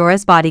across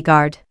Yora's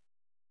bodyguard.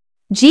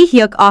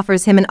 Ji-hyuk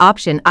offers him an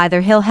option: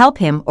 either he'll help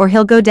him or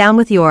he'll go down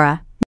with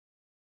Yora.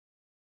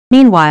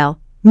 Meanwhile,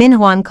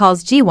 Min-hwan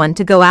calls Ji-won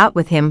to go out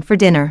with him for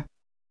dinner.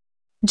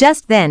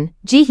 Just then,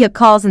 Ji-hyuk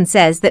calls and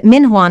says that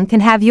Min-hwan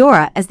can have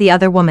Yora as the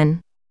other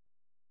woman.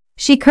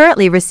 She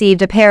currently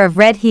received a pair of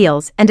red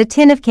heels and a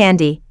tin of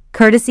candy,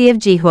 courtesy of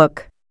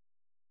Ji-hyuk.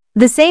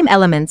 The same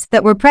elements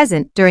that were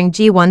present during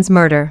Ji-won's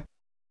murder.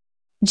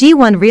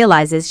 Ji-won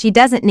realizes she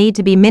doesn't need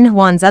to be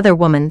Min-hwan's other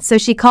woman, so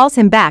she calls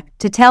him back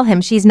to tell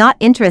him she's not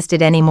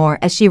interested anymore,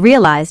 as she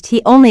realized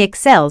he only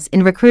excels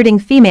in recruiting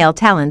female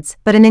talents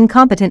but an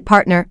incompetent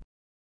partner.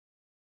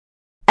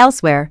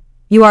 Elsewhere,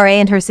 Yura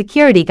and her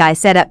security guy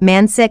set up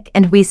Man-sik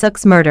and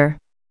Hui-suk's murder.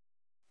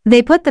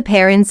 They put the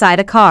pair inside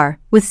a car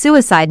with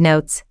suicide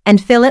notes and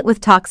fill it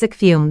with toxic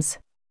fumes.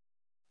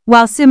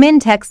 While Sumin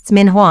texts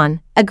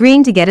Min-hwan,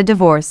 agreeing to get a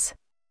divorce.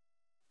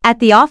 At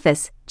the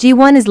office,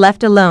 Ji-won is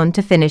left alone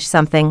to finish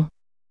something.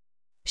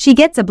 She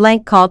gets a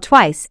blank call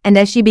twice, and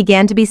as she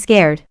began to be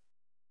scared,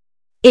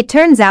 it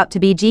turns out to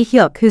be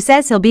Ji-hyuk, who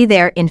says he'll be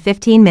there in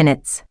 15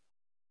 minutes.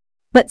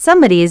 But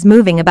somebody is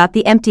moving about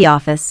the empty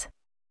office.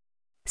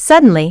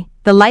 Suddenly,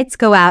 the lights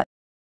go out,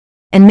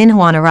 and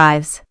Min-hwan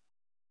arrives.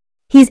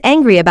 He's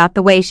angry about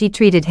the way she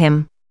treated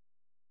him.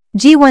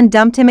 Ji-woon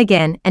dumped him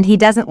again and he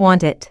doesn't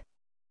want it.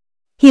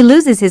 He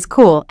loses his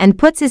cool and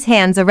puts his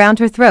hands around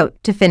her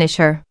throat to finish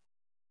her.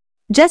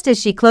 Just as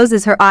she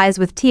closes her eyes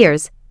with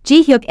tears,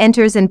 Ji-hyuk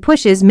enters and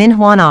pushes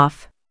Min-hwan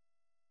off.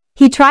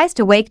 He tries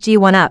to wake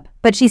Ji-woon up,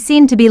 but she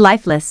seemed to be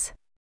lifeless.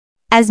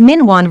 As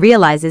Min-hwan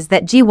realizes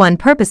that Ji-woon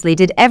purposely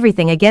did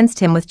everything against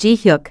him with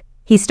Ji-hyuk,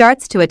 he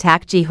starts to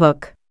attack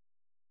Ji-hyuk.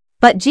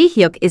 But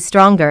Ji-hyuk is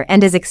stronger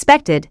and as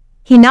expected,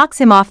 he knocks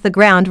him off the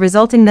ground,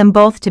 resulting them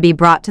both to be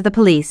brought to the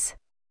police.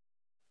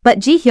 But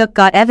Ji-hyuk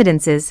got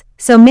evidences,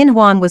 so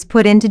Min-hwan was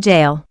put into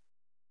jail.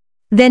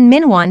 Then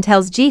Min-hwan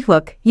tells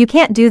Ji-hyuk, "You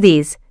can't do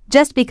these,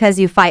 just because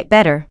you fight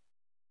better."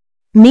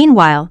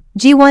 Meanwhile,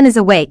 Ji-woon is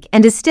awake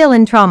and is still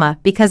in trauma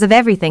because of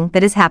everything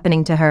that is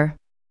happening to her.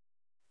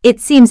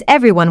 It seems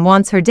everyone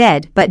wants her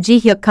dead, but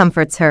Ji-hyuk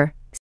comforts her,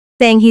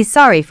 saying he's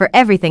sorry for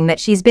everything that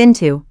she's been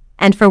to,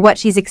 and for what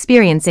she's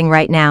experiencing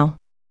right now.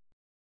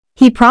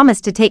 He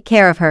promised to take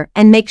care of her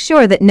and make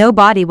sure that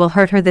nobody will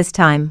hurt her this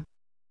time.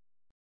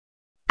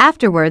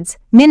 Afterwards,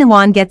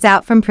 Min-hwan gets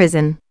out from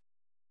prison.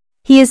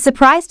 He is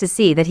surprised to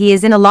see that he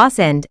is in a loss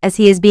end as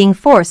he is being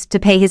forced to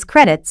pay his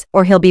credits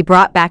or he'll be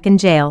brought back in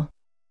jail.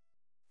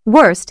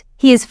 Worst,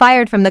 he is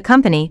fired from the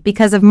company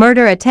because of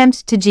murder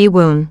attempt to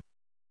Ji-woon.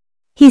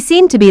 He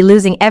seemed to be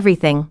losing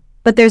everything,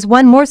 but there's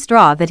one more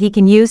straw that he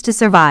can use to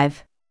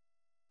survive.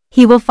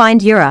 He will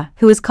find Yura,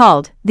 who is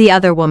called the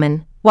other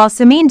woman. While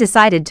Sumin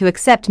decided to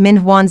accept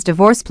Min-hwan's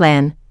divorce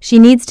plan, she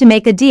needs to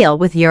make a deal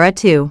with Yura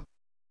too.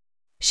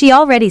 She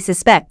already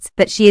suspects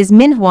that she is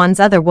Min-hwan's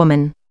other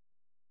woman.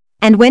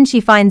 And when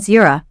she finds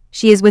Yura,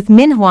 she is with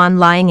Min-hwan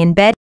lying in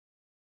bed.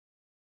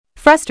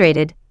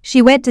 Frustrated,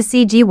 she went to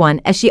see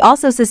Ji-woon as she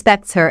also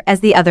suspects her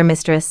as the other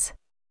mistress.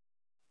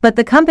 But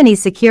the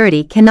company's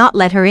security cannot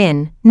let her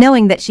in,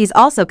 knowing that she's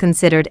also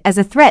considered as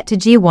a threat to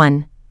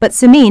Ji-woon, but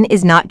Sumin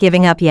is not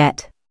giving up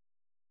yet.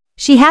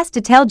 She has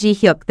to tell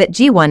Ji-hyuk that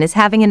Ji-woon is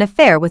having an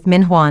affair with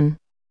Min-hwan.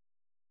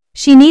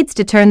 She needs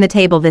to turn the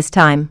table this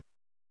time.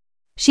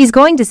 She's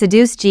going to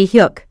seduce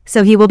Ji-hyuk,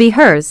 so he will be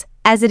hers,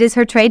 as it is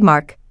her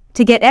trademark,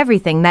 to get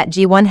everything that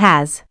Ji-woon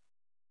has.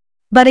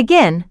 But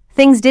again,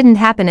 things didn't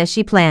happen as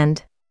she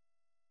planned.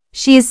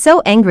 She is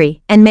so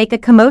angry and make a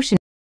commotion.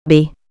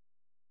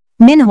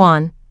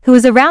 Min-hwan, who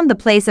is around the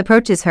place,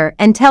 approaches her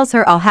and tells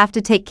her, "I'll have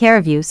to take care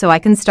of you so I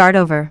can start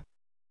over."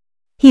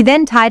 He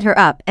then tied her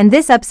up and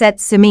this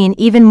upsets Sumin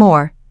even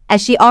more,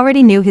 as she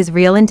already knew his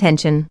real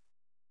intention.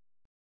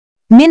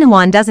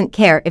 Min-hwan doesn't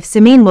care if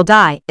Sumin will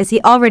die, as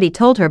he already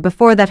told her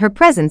before that her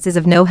presence is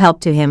of no help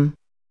to him.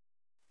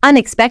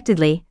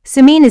 Unexpectedly,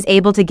 Sumin is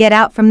able to get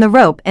out from the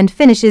rope and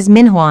finishes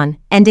Min-hwan,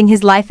 ending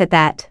his life at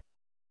that.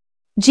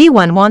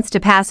 Ji-woon wants to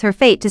pass her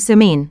fate to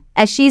Sumin,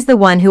 as she's the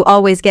one who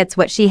always gets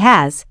what she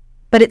has,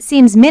 but it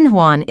seems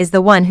Min-hwan is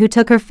the one who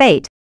took her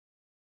fate.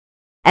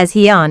 As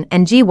Hyun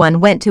and Ji-woon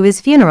went to his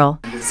funeral,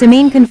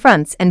 Sumin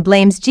confronts and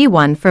blames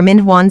Ji-woon for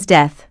Min-hwan's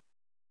death,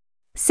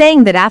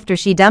 saying that after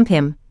she dumped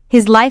him,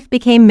 his life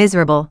became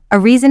miserable, a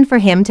reason for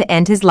him to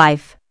end his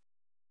life.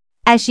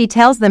 As she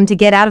tells them to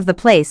get out of the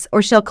place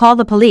or she'll call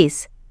the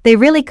police, they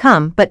really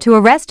come but to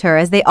arrest her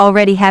as they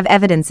already have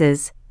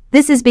evidences.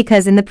 This is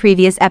because in the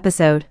previous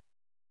episode,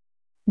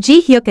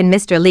 Ji-hyuk and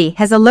Mr. Lee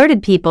has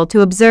alerted people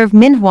to observe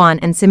Min-hwan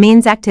and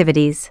Sumin's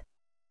activities.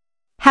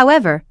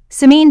 However,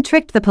 Sumin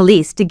tricked the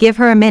police to give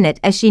her a minute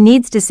as she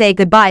needs to say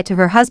goodbye to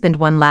her husband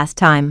one last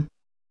time.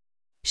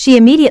 She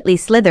immediately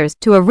slithers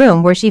to a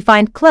room where she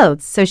finds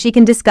clothes so she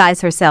can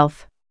disguise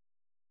herself.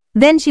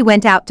 Then she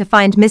went out to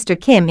find Mr.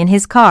 Kim in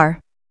his car.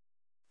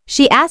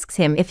 She asks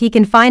him if he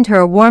can find her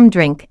a warm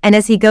drink, and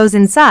as he goes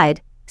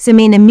inside,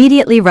 Sumin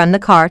immediately run the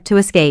car to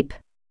escape.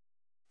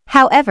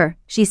 However,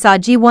 she saw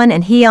Ji-woon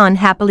and Hyun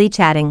happily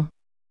chatting.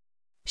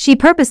 She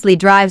purposely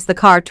drives the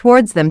car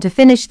towards them to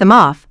finish them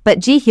off, but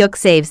Ji-hyuk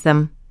saves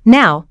them.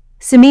 Now,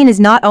 Sumin is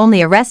not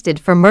only arrested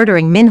for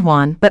murdering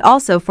Min-hwan but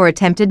also for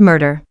attempted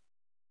murder.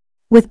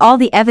 With all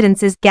the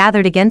evidences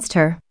gathered against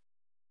her,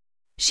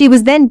 she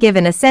was then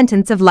given a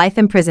sentence of life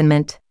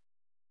imprisonment.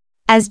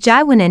 As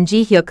Ji-woon and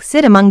Ji-hyuk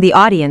sit among the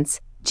audience,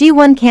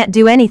 Ji-woon can't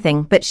do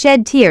anything but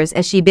shed tears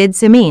as she bids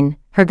Sumin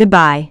her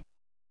goodbye.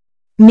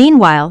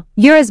 Meanwhile,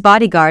 Yura's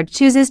bodyguard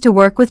chooses to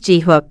work with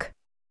Ji-hyuk.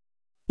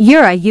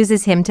 Yura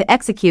uses him to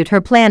execute her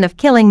plan of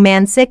killing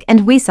Man-sik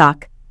and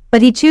Wi-sok,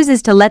 but he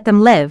chooses to let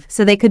them live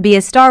so they could be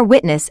a star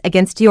witness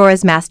against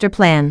Yura's master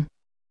plan.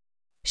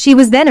 She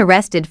was then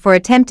arrested for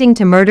attempting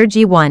to murder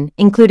Ji-woon,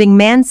 including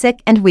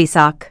Man-sik and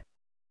Wi-sok.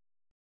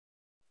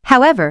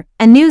 However,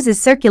 a news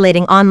is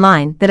circulating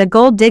online that a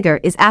gold digger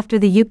is after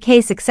the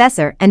UK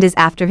successor and is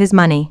after his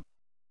money.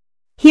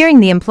 Hearing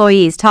the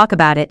employees talk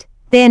about it,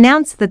 they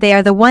announce that they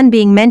are the one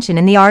being mentioned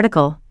in the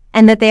article,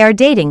 and that they are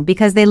dating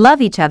because they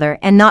love each other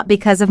and not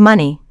because of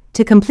money.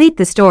 To complete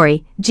the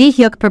story,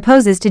 Ji-hyuk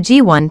proposes to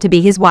Ji-woon to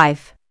be his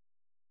wife.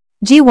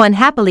 Ji-woon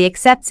happily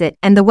accepts it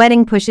and the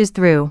wedding pushes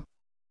through.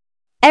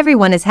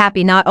 Everyone is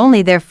happy, not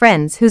only their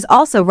friends who's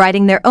also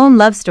writing their own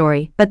love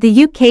story, but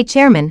the UK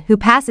chairman who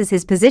passes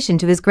his position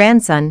to his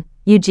grandson,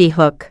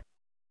 Ji-wook.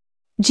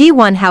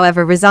 Ji-woon,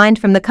 however, resigned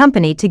from the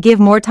company to give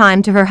more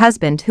time to her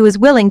husband, who is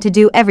willing to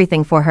do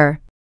everything for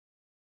her.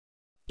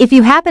 If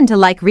you happen to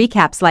like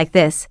recaps like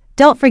this,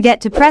 don't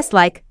forget to press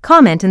like,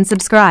 comment and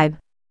subscribe.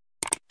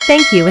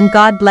 Thank you and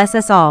God bless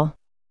us all.